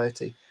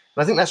society.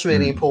 And I think that's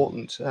really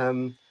important.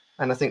 And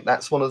I think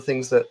that's one of the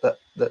things that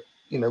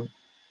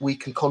we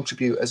can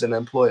contribute as an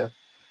employer.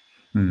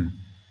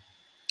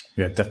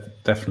 Yeah,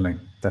 definitely.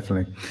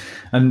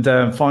 And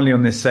finally,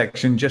 on this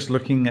section, just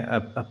looking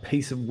at a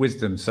piece of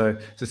wisdom. So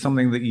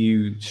something that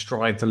you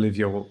strive to live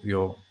your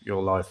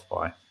life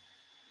by.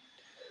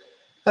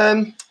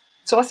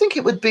 So I think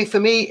it would be, for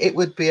me, it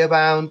would be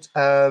around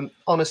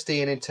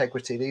honesty and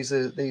integrity. These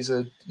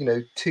are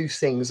two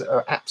things that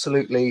are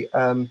absolutely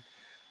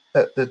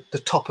at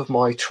the top of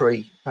my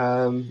tree.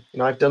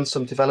 I've done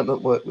some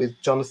development work with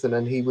Jonathan,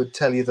 and he would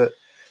tell you that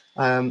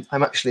I'm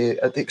actually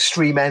at the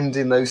extreme end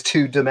in those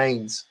two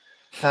domains.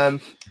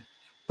 But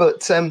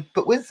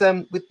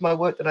with my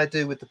work that I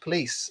do with the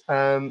police,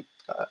 I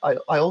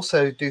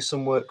also do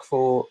some work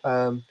for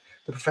the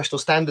Professional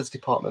Standards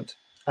Department,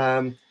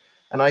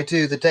 and I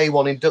do the day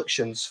one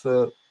inductions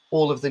for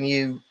all of the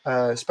new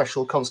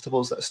special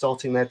constables that are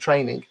starting their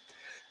training.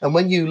 And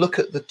when you look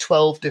at the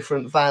 12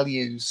 different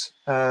values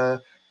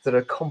that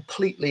are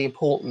completely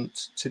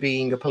important to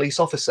being a police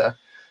officer,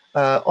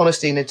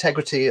 honesty and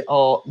integrity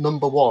are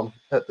number one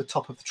at the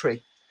top of the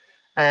tree.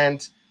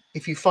 And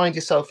if you find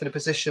yourself in a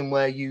position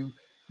where you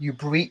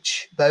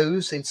breach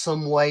those in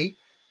some way,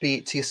 be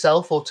it to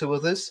yourself or to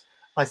others,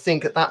 I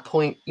think at that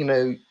point,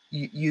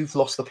 you've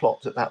lost the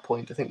plot at that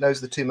point. I think those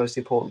are the two most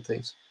important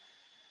things.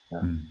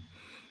 Yeah.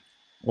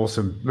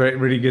 Awesome.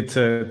 Really good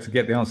to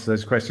get the answer to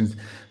those questions.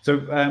 So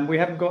we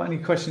haven't got any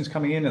questions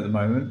coming in at the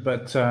moment,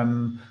 but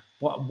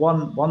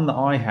one that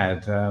I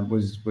had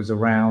was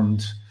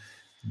around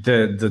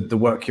the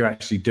work you're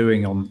actually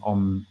doing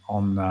on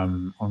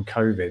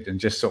COVID, and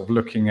just sort of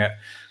looking at,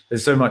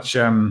 there's so much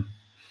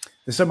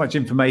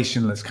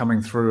information that's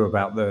coming through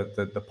about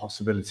the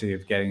possibility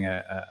of getting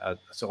a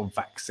sort of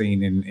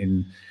vaccine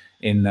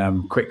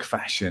in quick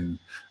fashion.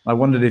 I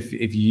wondered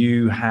if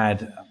you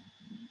had,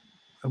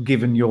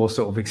 given your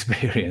sort of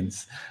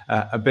experience,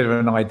 a bit of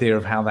an idea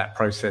of how that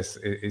process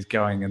is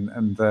going,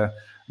 and the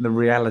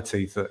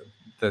reality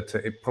that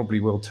it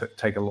probably will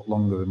take a lot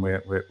longer than we're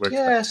expecting.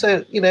 Yeah,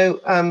 so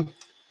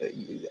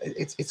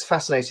it's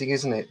fascinating,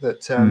 isn't it,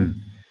 that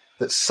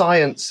that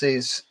science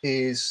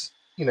is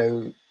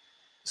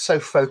so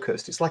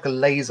focused. It's like a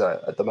laser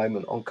at the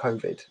moment on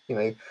COVID,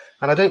 and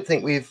I don't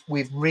think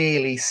we've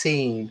really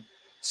seen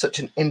such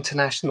an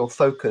international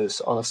focus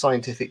on a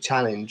scientific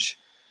challenge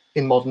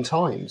in modern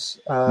times.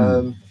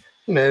 You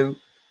know,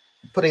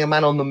 putting a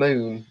man on the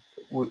moon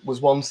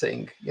was one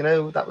thing. You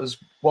know, that was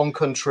one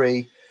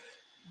country,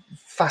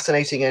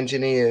 fascinating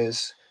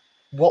engineers.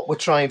 What we're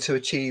trying to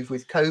achieve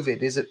with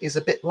COVID is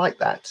a bit like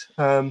that,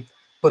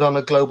 but on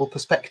a global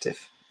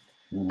perspective.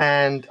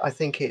 And I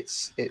think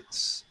it's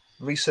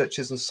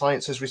researchers and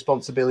science's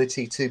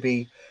responsibility to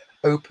be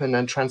open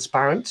and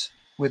transparent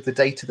with the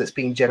data that's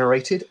being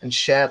generated and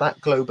share that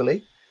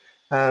globally,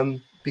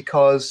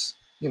 because,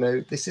 you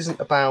know, this isn't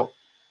about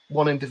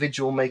one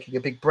individual making a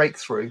big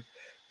breakthrough.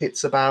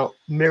 It's about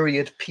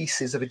myriad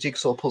pieces of a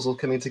jigsaw puzzle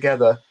coming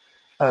together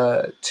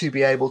to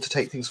be able to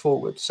take things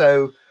forward.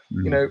 So,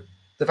 you know,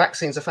 the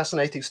vaccine's a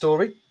fascinating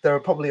story. There are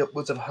probably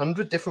upwards of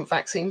 100 different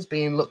vaccines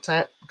being looked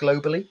at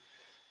globally.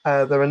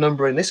 There are a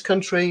number in this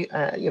country,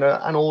 you know,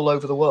 and all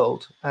over the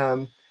world.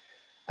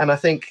 And I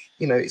think,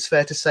 you know, it's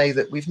fair to say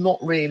that we've not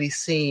really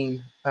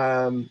seen,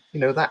 you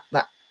know,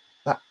 that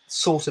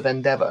sort of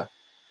endeavor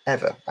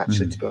ever,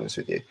 actually, to be honest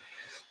with you.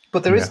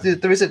 But there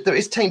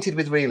is tainted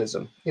with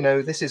realism. You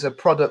know, this is a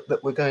product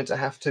that we're going to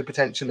have to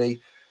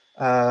potentially,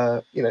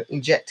 you know,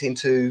 inject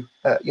into,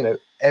 you know,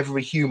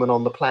 every human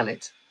on the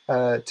planet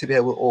to be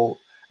able, or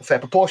a fair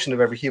proportion of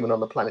every human on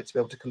the planet to be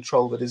able to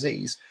control the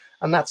disease.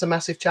 And that's a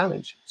massive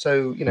challenge.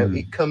 So, you know,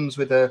 it comes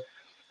with a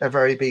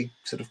very big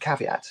sort of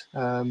caveat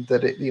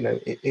that it, you know,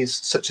 it is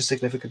such a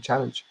significant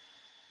challenge.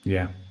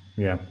 Yeah,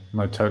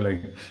 no,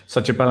 totally.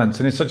 Such a balance,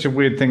 and it's such a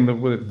weird thing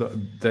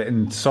that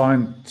in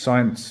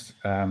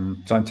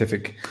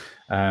scientific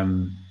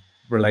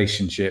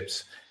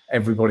relationships,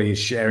 everybody is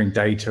sharing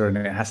data, and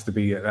it has to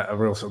be a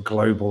real sort of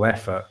global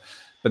effort.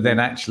 But then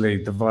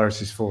actually, the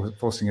virus is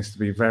forcing us to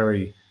be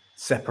very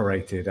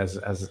separated as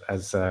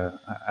a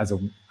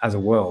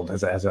world,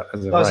 as a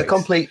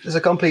race. There's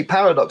a complete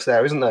paradox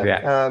there, isn't there?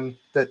 Yeah.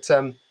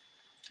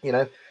 You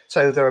know,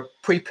 so there are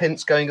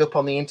preprints going up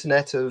on the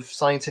internet of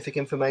scientific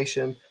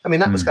information. I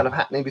mean, that was kind of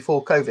happening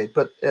before COVID,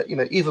 but you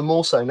know, even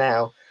more so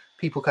now,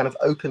 people kind of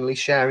openly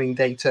sharing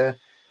data.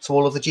 So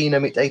all of the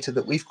genomic data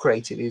that we've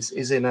created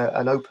is in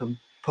an open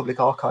public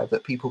archive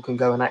that people can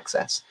go and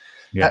access.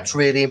 Yeah. That's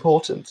really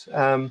important.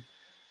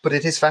 But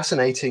it is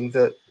fascinating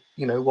that,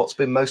 you know, what's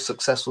been most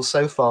successful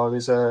so far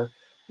is a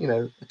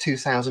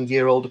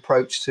 2,000-year-old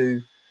approach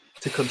to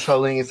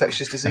controlling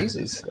infectious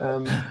diseases.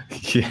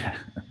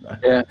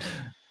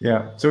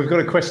 Yeah. So we've got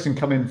a question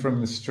coming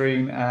from the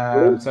stream.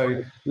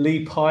 So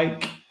Lee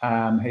Pike,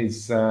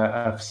 his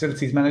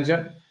facilities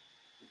manager,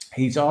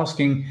 he's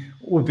asking,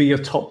 what would be your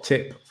top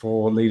tip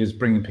for leaders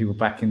bringing people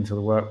back into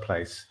the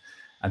workplace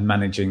and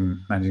managing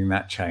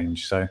that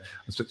change? So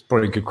it's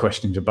probably a good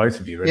question to both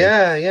of you,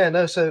 really.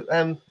 No. So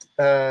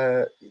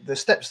the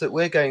steps that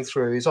we're going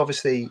through is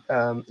obviously,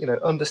 you know,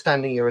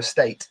 understanding your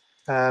estate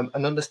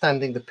and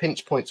understanding the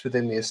pinch points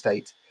within the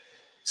estate.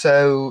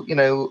 So, you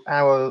know,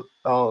 our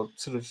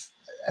sort of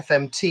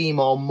FM team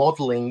are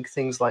modeling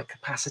things like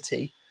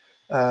capacity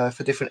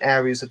for different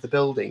areas of the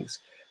buildings.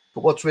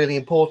 But what's really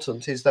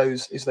important is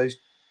those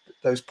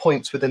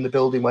points within the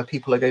building where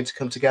people are going to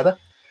come together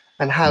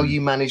and how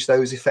you manage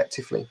those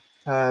effectively.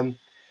 The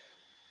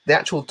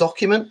actual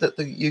document that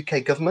the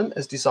UK government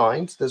has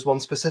designed, there's one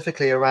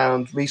specifically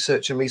around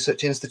research and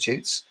research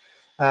institutes.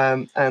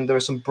 And there are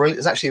some brilliant,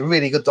 it's actually a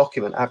really good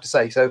document, I have to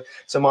say. So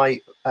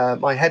my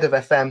head of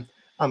FM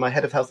and my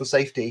head of health and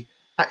safety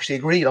actually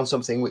agreed on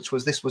something, which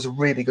was this was a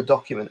really good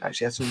document,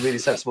 actually had some really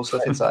sensible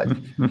stuff inside.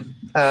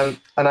 And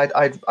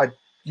I'd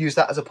use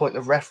that as a point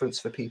of reference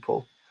for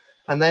people.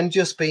 And then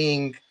just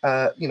being,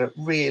 you know,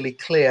 really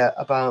clear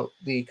about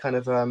the kind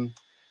of, you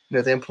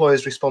know, the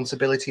employer's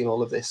responsibility in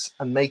all of this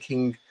and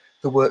making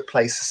the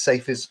workplace as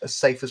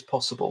safe as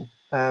possible.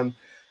 And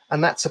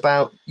that's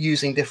about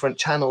using different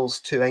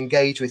channels to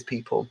engage with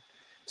people.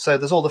 So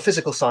there's all the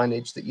physical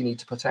signage that you need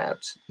to put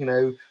out. You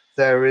know,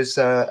 there is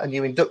a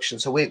new induction.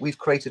 So we've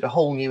created a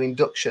whole new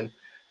induction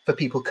for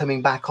people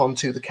coming back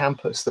onto the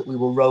campus that we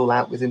will roll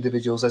out with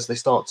individuals as they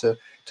start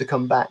to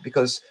come back,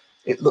 because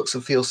it looks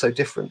and feels so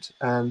different.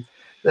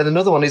 Then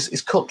another one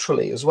is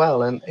culturally as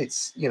well. And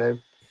it's, you know,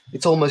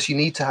 it's almost, you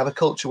need to have a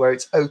culture where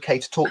it's okay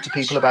to talk to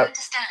people about.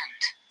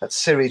 That's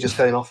Siri just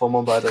going off on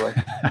one, by the way.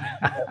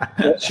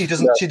 She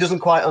doesn't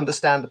quite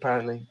understand,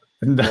 apparently.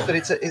 No.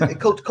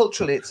 But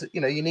culturally, it's,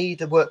 you know, you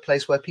need a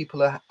workplace where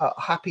people are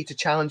happy to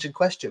challenge and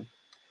question.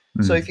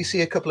 So if you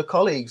see a couple of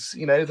colleagues,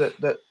 you know,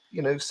 that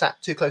you know, sat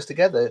too close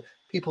together,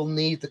 people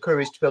need the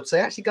courage to be able to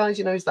say, actually, guys,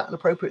 you know, is that an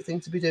appropriate thing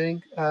to be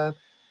doing? Do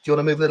you want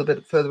to move a little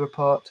bit further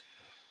apart?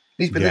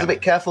 Need to be a little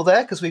bit careful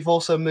there, because we've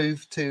also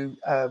moved to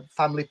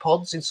family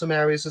pods in some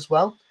areas as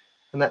well.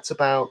 And that's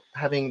about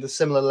having the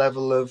similar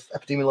level of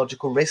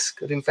epidemiological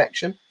risk of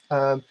infection,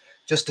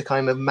 just to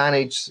kind of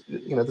manage,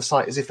 you know, the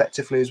site as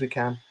effectively as we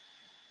can.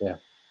 Yeah.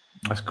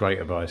 That's great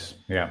advice.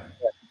 Yeah.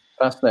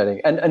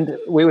 Fascinating. And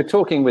we were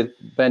talking with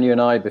Ben, you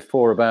and I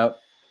before, about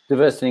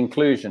diversity and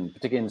inclusion,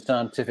 particularly in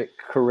scientific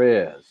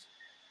careers,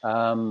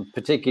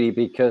 particularly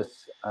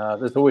because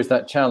there's always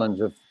that challenge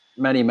of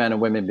many men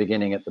and women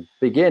beginning at the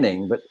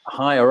beginning, but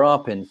higher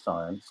up in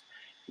science,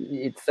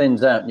 it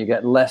thins out and you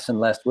get less and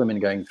less women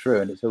going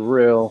through, and it's a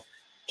real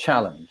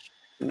challenge.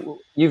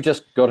 You've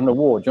just got an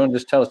award. Do you want to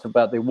just tell us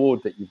about the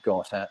award that you've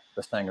got at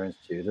the Sanger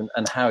Institute,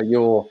 and how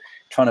you're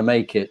trying to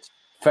make it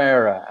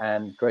fairer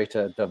and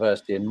greater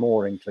diversity and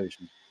more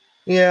inclusion?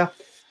 Yeah,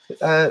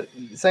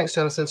 thanks,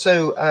 Jonathan.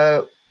 So,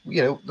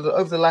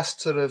 over the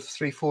last sort of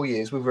 3-4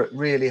 years, we've worked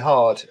really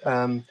hard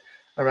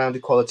around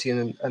equality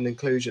and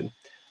inclusion.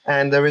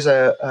 And there is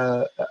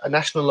a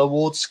national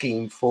award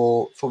scheme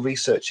for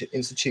research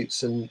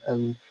institutes and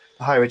the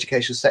higher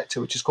education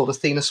sector, which is called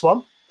Athena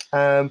Swan.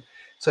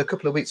 So a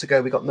couple of weeks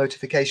ago, we got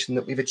notification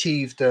that we've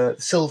achieved the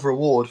Silver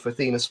Award for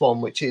Athena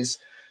Swan, which is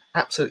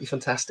absolutely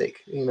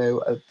fantastic.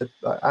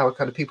 Our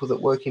kind of people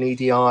that work in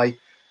EDI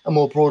and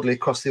more broadly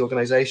across the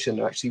organisation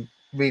are actually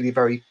really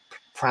very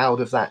proud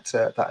of that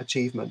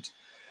achievement.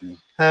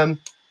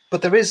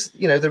 But there is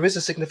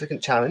a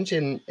significant challenge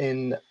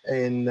in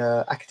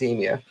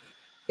academia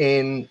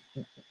in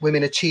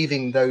women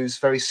achieving those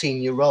very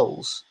senior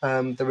roles.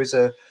 There is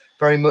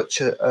very much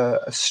a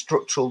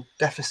structural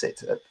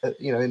deficit,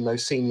 in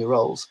those senior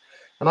roles.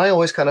 And I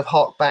always kind of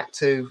hark back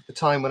to the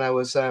time when I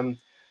was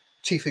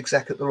chief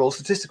exec at the Royal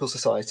Statistical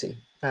Society,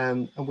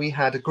 and we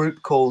had a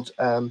group called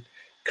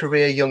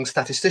Career Young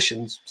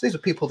Statisticians. So these are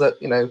people that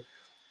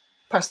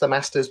passed their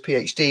masters,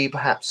 PhD,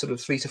 perhaps sort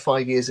of 3 to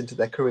 5 years into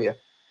their career.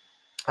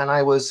 And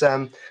I was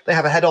they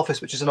have a head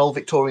office, which is an old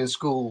Victorian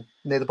school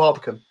near the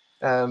Barbican.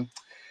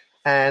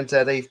 And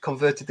they've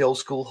converted the old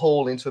school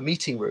hall into a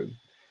meeting room.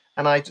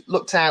 And I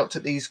looked out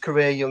at these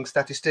career young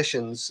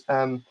statisticians. There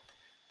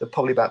are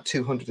probably about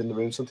 200 in the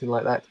room, something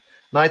like that.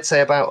 And I'd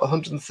say about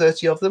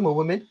 130 of them were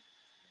women.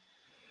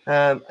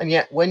 And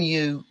yet when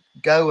you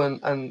go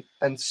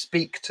and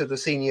speak to the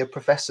senior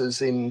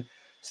professors in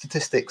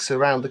statistics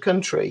around the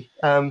country,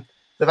 the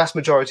vast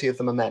majority of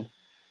them are men.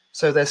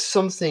 So there's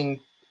something,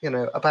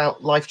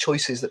 about life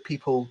choices that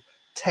people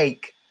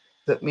take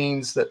that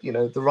means that,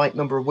 the right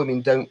number of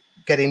women don't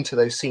get into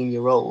those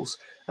senior roles.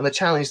 And the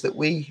challenge that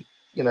we,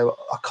 are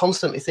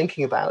constantly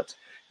thinking about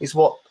is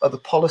what are the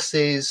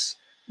policies,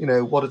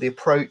 what are the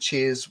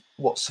approaches,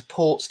 what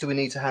supports do we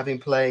need to have in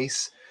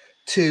place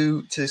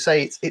to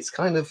say it's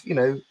kind of,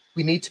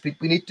 we need to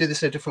do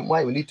this in a different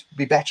way. We need to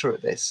be better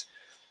at this.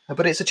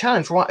 But it's a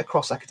challenge right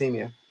across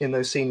academia in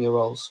those senior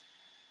roles.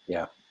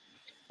 Yeah.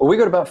 Well, we've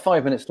got about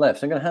 5 minutes left.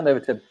 So I'm going to hand over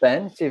to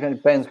Ben, see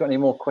if Ben's got any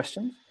more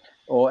questions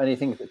or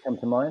anything that come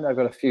to mind. I've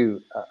got a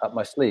few up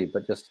my sleeve,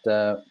 but just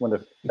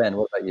wonder, Ben,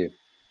 what about you?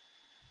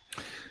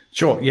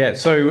 Sure. Yeah.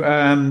 So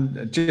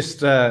just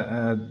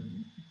sort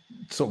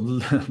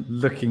of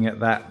looking at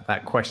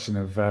that question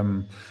of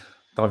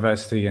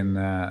diversity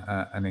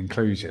and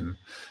inclusion,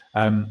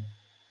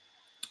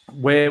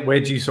 where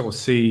do you sort of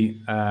see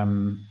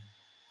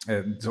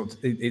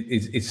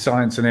is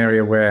science an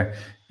area where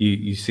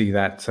you see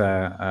that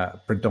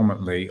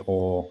predominantly,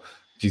 or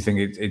do you think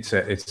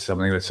it's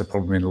something that's a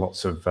problem in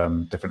lots of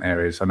different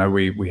areas? I know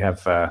we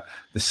have the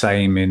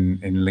same in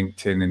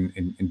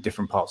LinkedIn in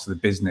different parts of the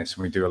business,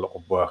 and we do a lot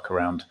of work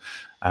around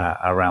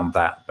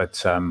that.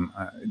 But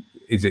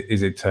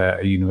is it a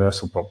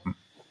universal problem?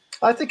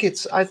 I think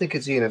it's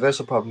a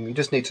universal problem. You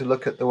just need to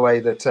look at the way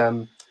that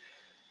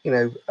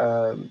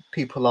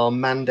people are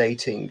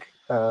mandating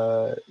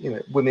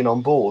women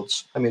on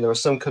boards. I mean, there are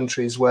some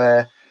countries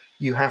where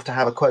you have to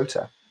have a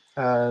quota.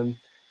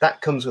 That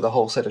comes with a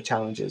whole set of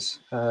challenges.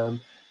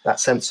 That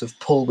sense of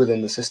pull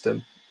within the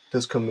system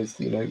does come with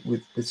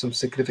with some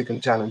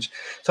significant challenge.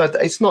 So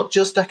it's not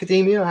just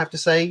academia. I have to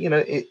say,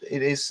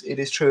 it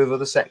is true of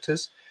other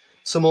sectors.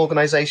 Some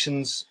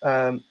organisations,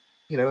 have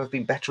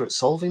been better at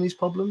solving these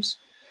problems.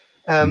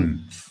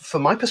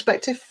 From my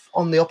perspective,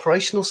 on the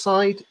operational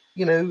side,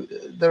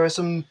 there are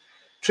some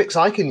tricks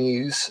I can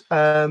use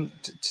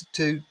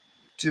to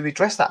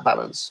redress that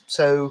balance.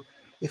 So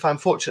if I'm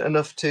fortunate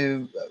enough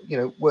to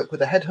work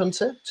with a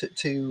headhunter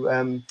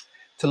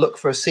to look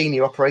for a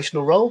senior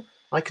operational role,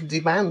 I can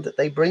demand that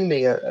they bring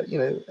me a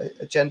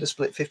gender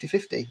split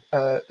 50-50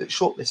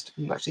 shortlist,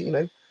 and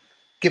actually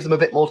give them a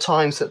bit more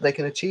time so that they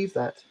can achieve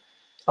that.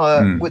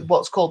 With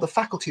what's called the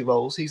faculty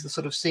roles, these are the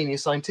sort of senior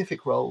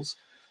scientific roles.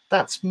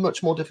 That's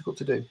much more difficult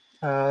to do.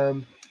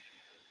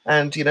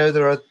 And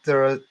there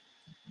are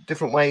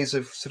different ways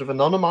of sort of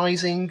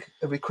anonymizing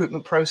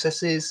recruitment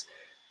processes.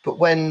 But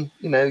when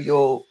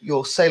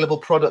your saleable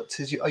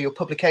product are your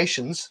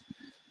publications,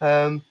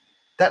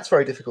 that's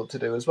very difficult to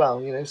do as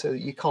well. So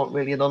you can't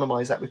really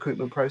anonymize that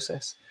recruitment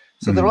process.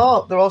 So there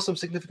are some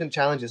significant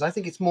challenges. I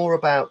think it's more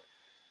about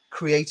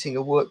creating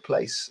a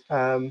workplace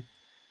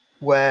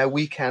where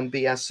we can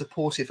be as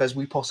supportive as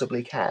we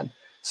possibly can,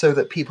 so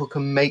that people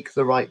can make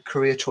the right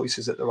career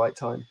choices at the right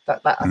time.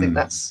 I think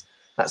that's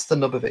the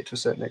nub of it to a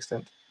certain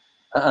extent.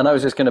 And I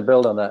was just going to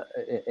build on that.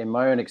 In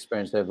my own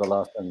experience over the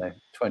last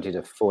 20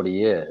 to 40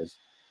 years,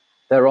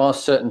 there are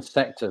certain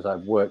sectors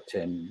I've worked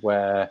in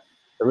where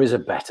there is a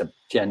better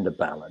gender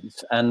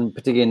balance, and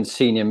particularly in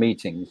senior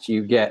meetings,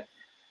 you get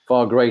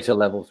far greater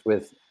levels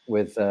with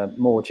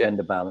more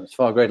gender balance,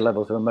 far greater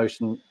levels of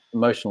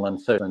emotional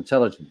and social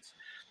intelligence.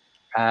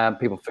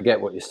 People forget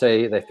what you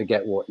say, they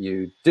forget what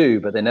you do,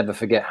 but they never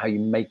forget how you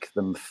make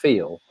them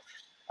feel.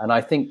 And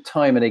I think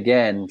time and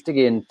again,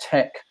 particularly in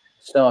tech,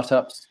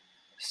 startups,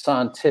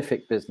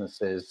 scientific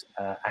businesses,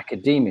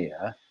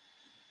 academia,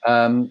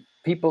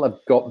 people have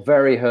got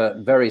very hurt,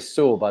 very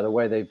sore by the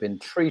way they've been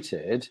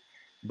treated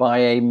by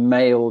a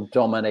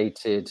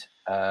male-dominated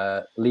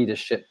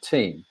leadership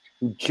team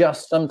who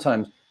just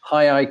sometimes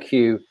high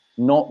IQ,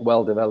 not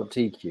well-developed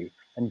EQ,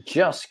 and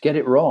just get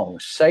it wrong,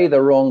 say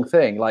the wrong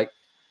thing. Like,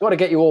 got to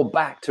get you all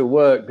back to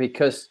work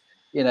because,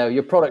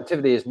 your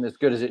productivity isn't as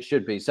good as it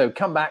should be. So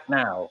come back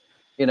now.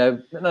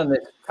 None of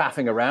this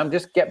faffing around,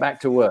 just get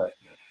back to work.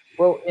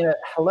 Well,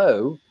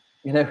 hello,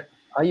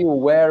 are you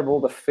aware of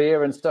all the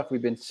fear and stuff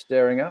we've been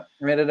stirring up?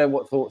 I don't know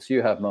what thoughts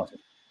you have, Martin.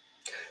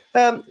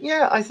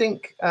 Yeah, I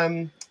think,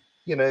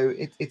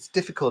 it's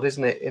difficult,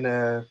 isn't it, in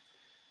a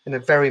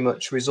very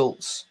much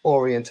results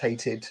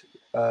orientated,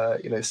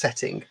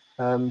 setting.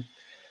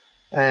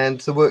 And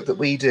the work that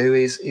we do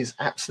is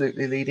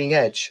absolutely leading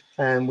edge,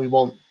 and we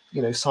want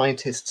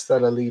scientists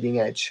that are leading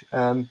edge.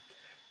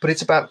 But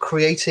it's about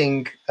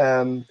creating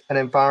an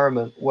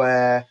environment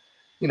where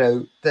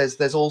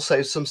there's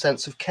also some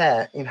sense of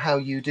care in how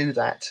you do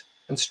that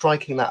and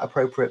striking that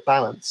appropriate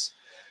balance.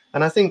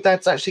 And I think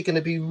that's actually going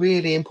to be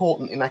really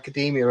important in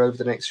academia over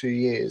the next few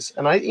years.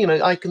 And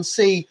I can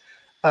see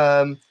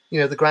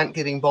the grant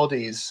giving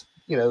bodies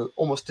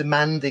almost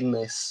demanding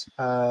this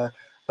of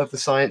the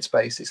science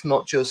base. It's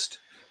not just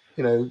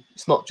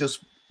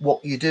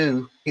what you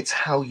do, it's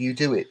how you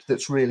do it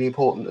that's really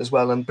important as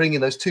well. And bringing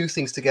those two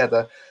things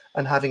together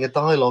and having a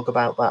dialogue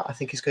about that, I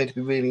think, is going to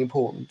be really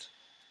important.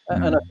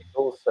 And I think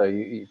also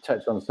you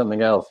touched on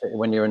something else.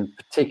 When you're in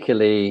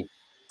particularly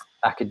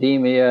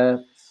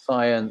academia,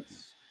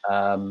 science,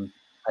 and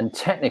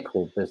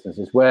technical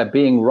businesses, where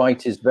being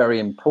right is very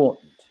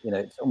important,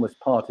 it's almost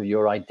part of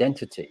your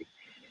identity,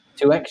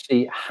 to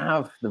actually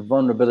have the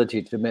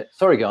vulnerability to admit,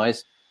 sorry,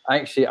 guys,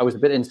 I was a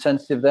bit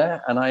insensitive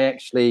there, and I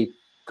actually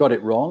got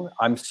it wrong.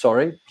 I'm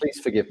sorry. Please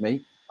forgive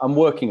me. I'm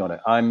working on it.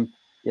 I'm,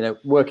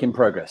 work in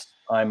progress.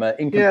 I'm an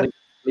incomplete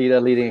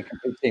leader leading a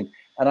complete team.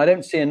 And I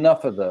don't see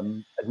enough of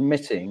them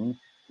admitting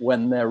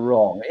when they're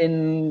wrong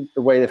in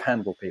the way they've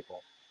handled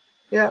people.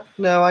 Yeah,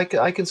 no, I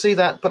can see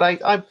that. But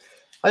I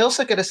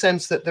also get a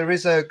sense that there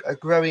is a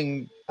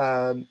growing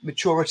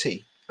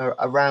maturity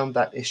around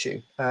that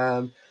issue.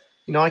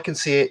 I can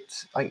see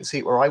it. I can see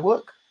it where I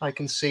work. I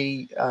can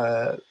see,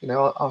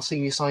 our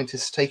senior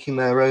scientists taking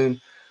their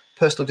own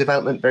personal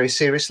development very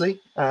seriously,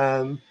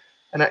 and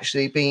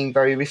actually being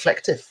very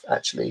reflective,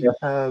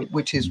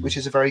 which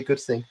is a very good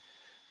thing.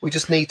 We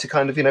just need to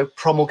kind of,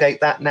 promulgate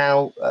that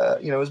now,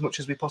 as much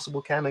as we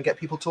possibly can, and get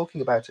people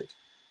talking about it.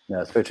 Yeah,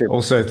 that's very true.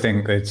 Also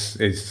think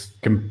it's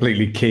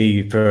completely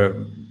key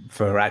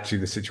for actually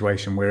the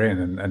situation we're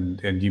in.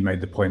 And you made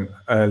the point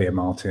earlier,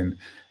 Martin,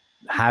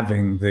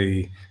 having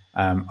the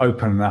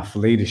open enough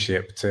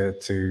leadership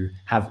to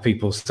have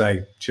people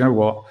say, do you know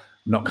what,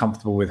 I'm not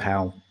comfortable with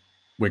how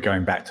we're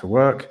going back to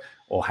work,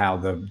 or how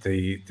the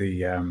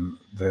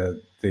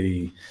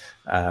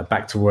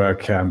back to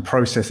work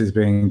process is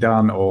being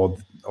done, or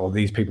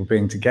these people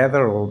being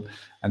together,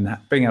 and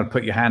being able to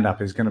put your hand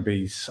up is going to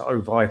be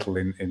so vital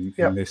in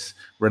this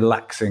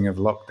relaxing of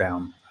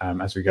lockdown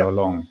as we go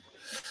along.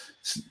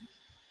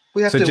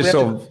 We have Sorry,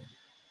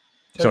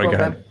 go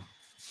ahead.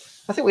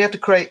 I think we have to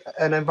create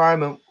an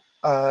environment,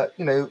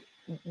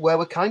 where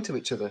we're kind to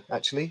each other.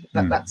 Actually,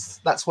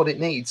 that's what it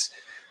needs,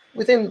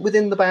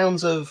 within the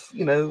bounds of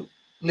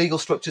legal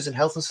structures and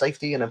health and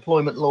safety and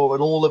employment law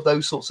and all of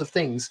those sorts of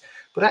things.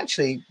 But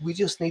actually, we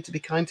just need to be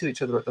kind to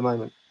each other at the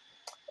moment.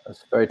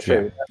 That's very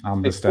true. Yeah,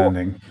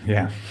 understanding.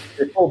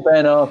 Before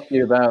Ben asks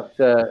you about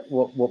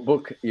what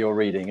book you're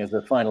reading as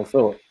a final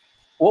thought,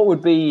 what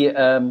would be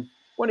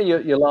one of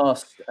your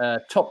last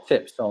top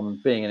tips on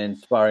being an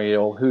inspiring,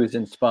 or who's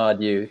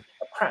inspired you?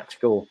 A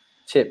practical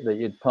tip that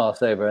you'd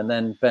pass over, and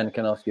then Ben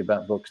can ask you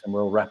about books, and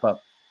we'll wrap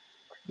up.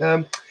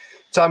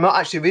 So I'm not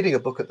actually reading a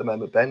book at the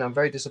moment, Ben. I'm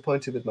very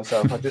disappointed with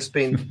myself. I've just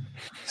been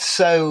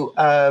so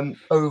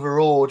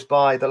overawed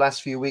by the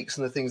last few weeks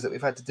and the things that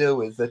we've had to deal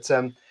with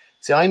that.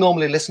 See, I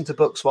normally listen to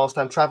books whilst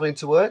I'm traveling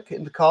to work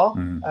in the car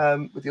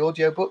with the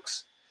audio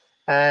books.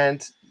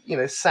 And,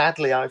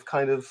 sadly, I've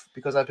kind of,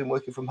 because I've been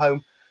working from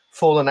home,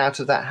 fallen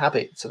out of that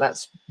habit. So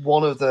that's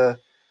one of the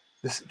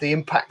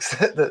impacts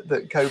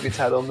that COVID's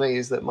had on me,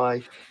 is that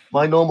my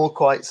normal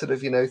quite sort of,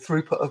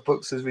 throughput of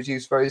books has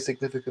reduced very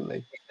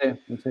significantly. Yeah,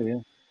 me too,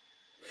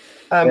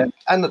 yeah.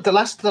 And the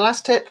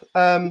last tip,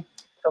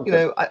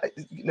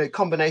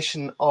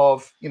 combination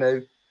of,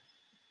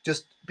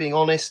 just being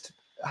honest,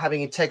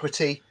 having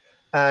integrity,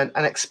 and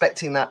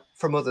expecting that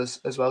from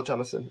others as well,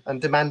 Jonathan,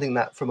 and demanding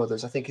that from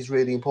others, I think, is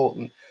really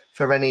important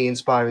for any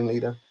inspiring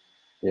leader.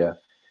 Yeah.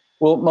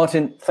 Well,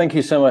 Martin, thank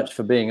you so much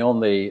for being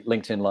on the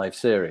LinkedIn Live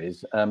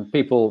series.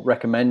 People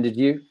recommended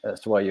you.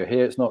 That's why you're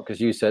here. It's not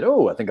because you said,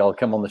 I think I'll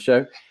come on the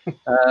show.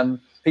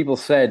 People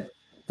said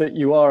that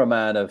you are a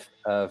man of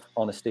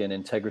honesty and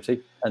integrity,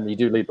 and you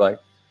do lead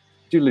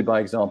by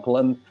example.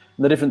 And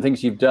the different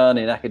things you've done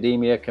in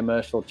academia,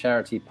 commercial,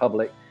 charity,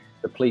 public,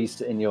 the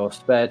police in your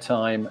spare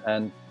time,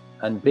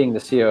 and being the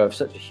CEO of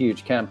such a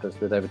huge campus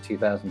with over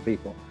 2,000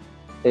 people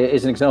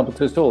is an example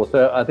to us all.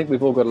 So I think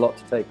we've all got a lot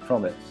to take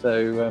from it.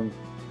 So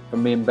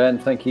from me and Ben,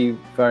 thank you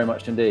very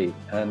much indeed,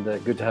 and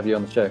good to have you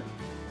on the show.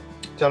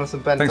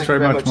 Jonathan, Ben, thank you very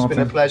much. It's been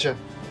a pleasure.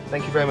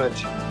 Thank you very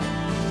much.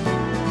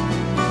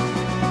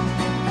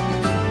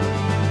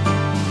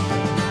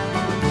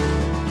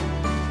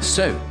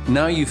 So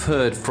now you've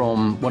heard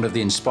from one of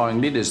the inspiring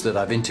leaders that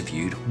I've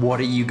interviewed, what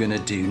are you going to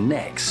do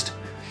next?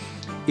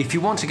 If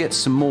you want to get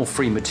some more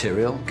free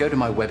material, go to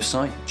my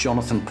website,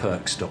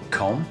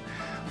 jonathanperks.com,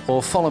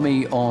 or follow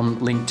me on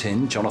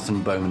LinkedIn,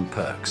 Jonathan Bowman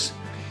Perks.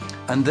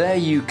 And there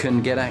you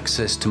can get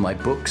access to my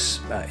books,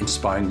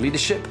 Inspiring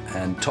Leadership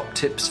and Top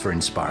Tips for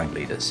Inspiring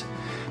Leaders.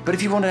 But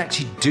if you want to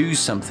actually do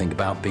something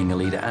about being a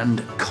leader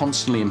and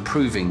constantly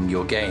improving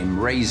your game,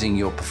 raising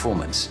your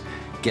performance,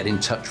 get in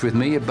touch with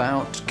me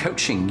about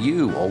coaching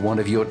you or one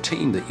of your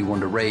team that you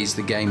want to raise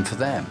the game for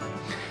them.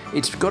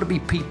 It's got to be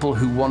people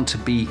who want to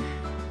be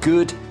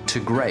good to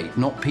great,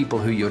 not people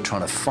who you're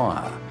trying to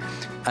fire.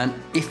 And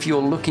if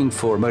you're looking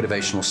for a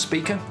motivational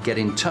speaker, get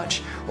in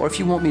touch. Or if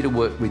you want me to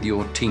work with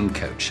your team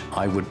coach,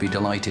 I would be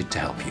delighted to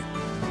help you.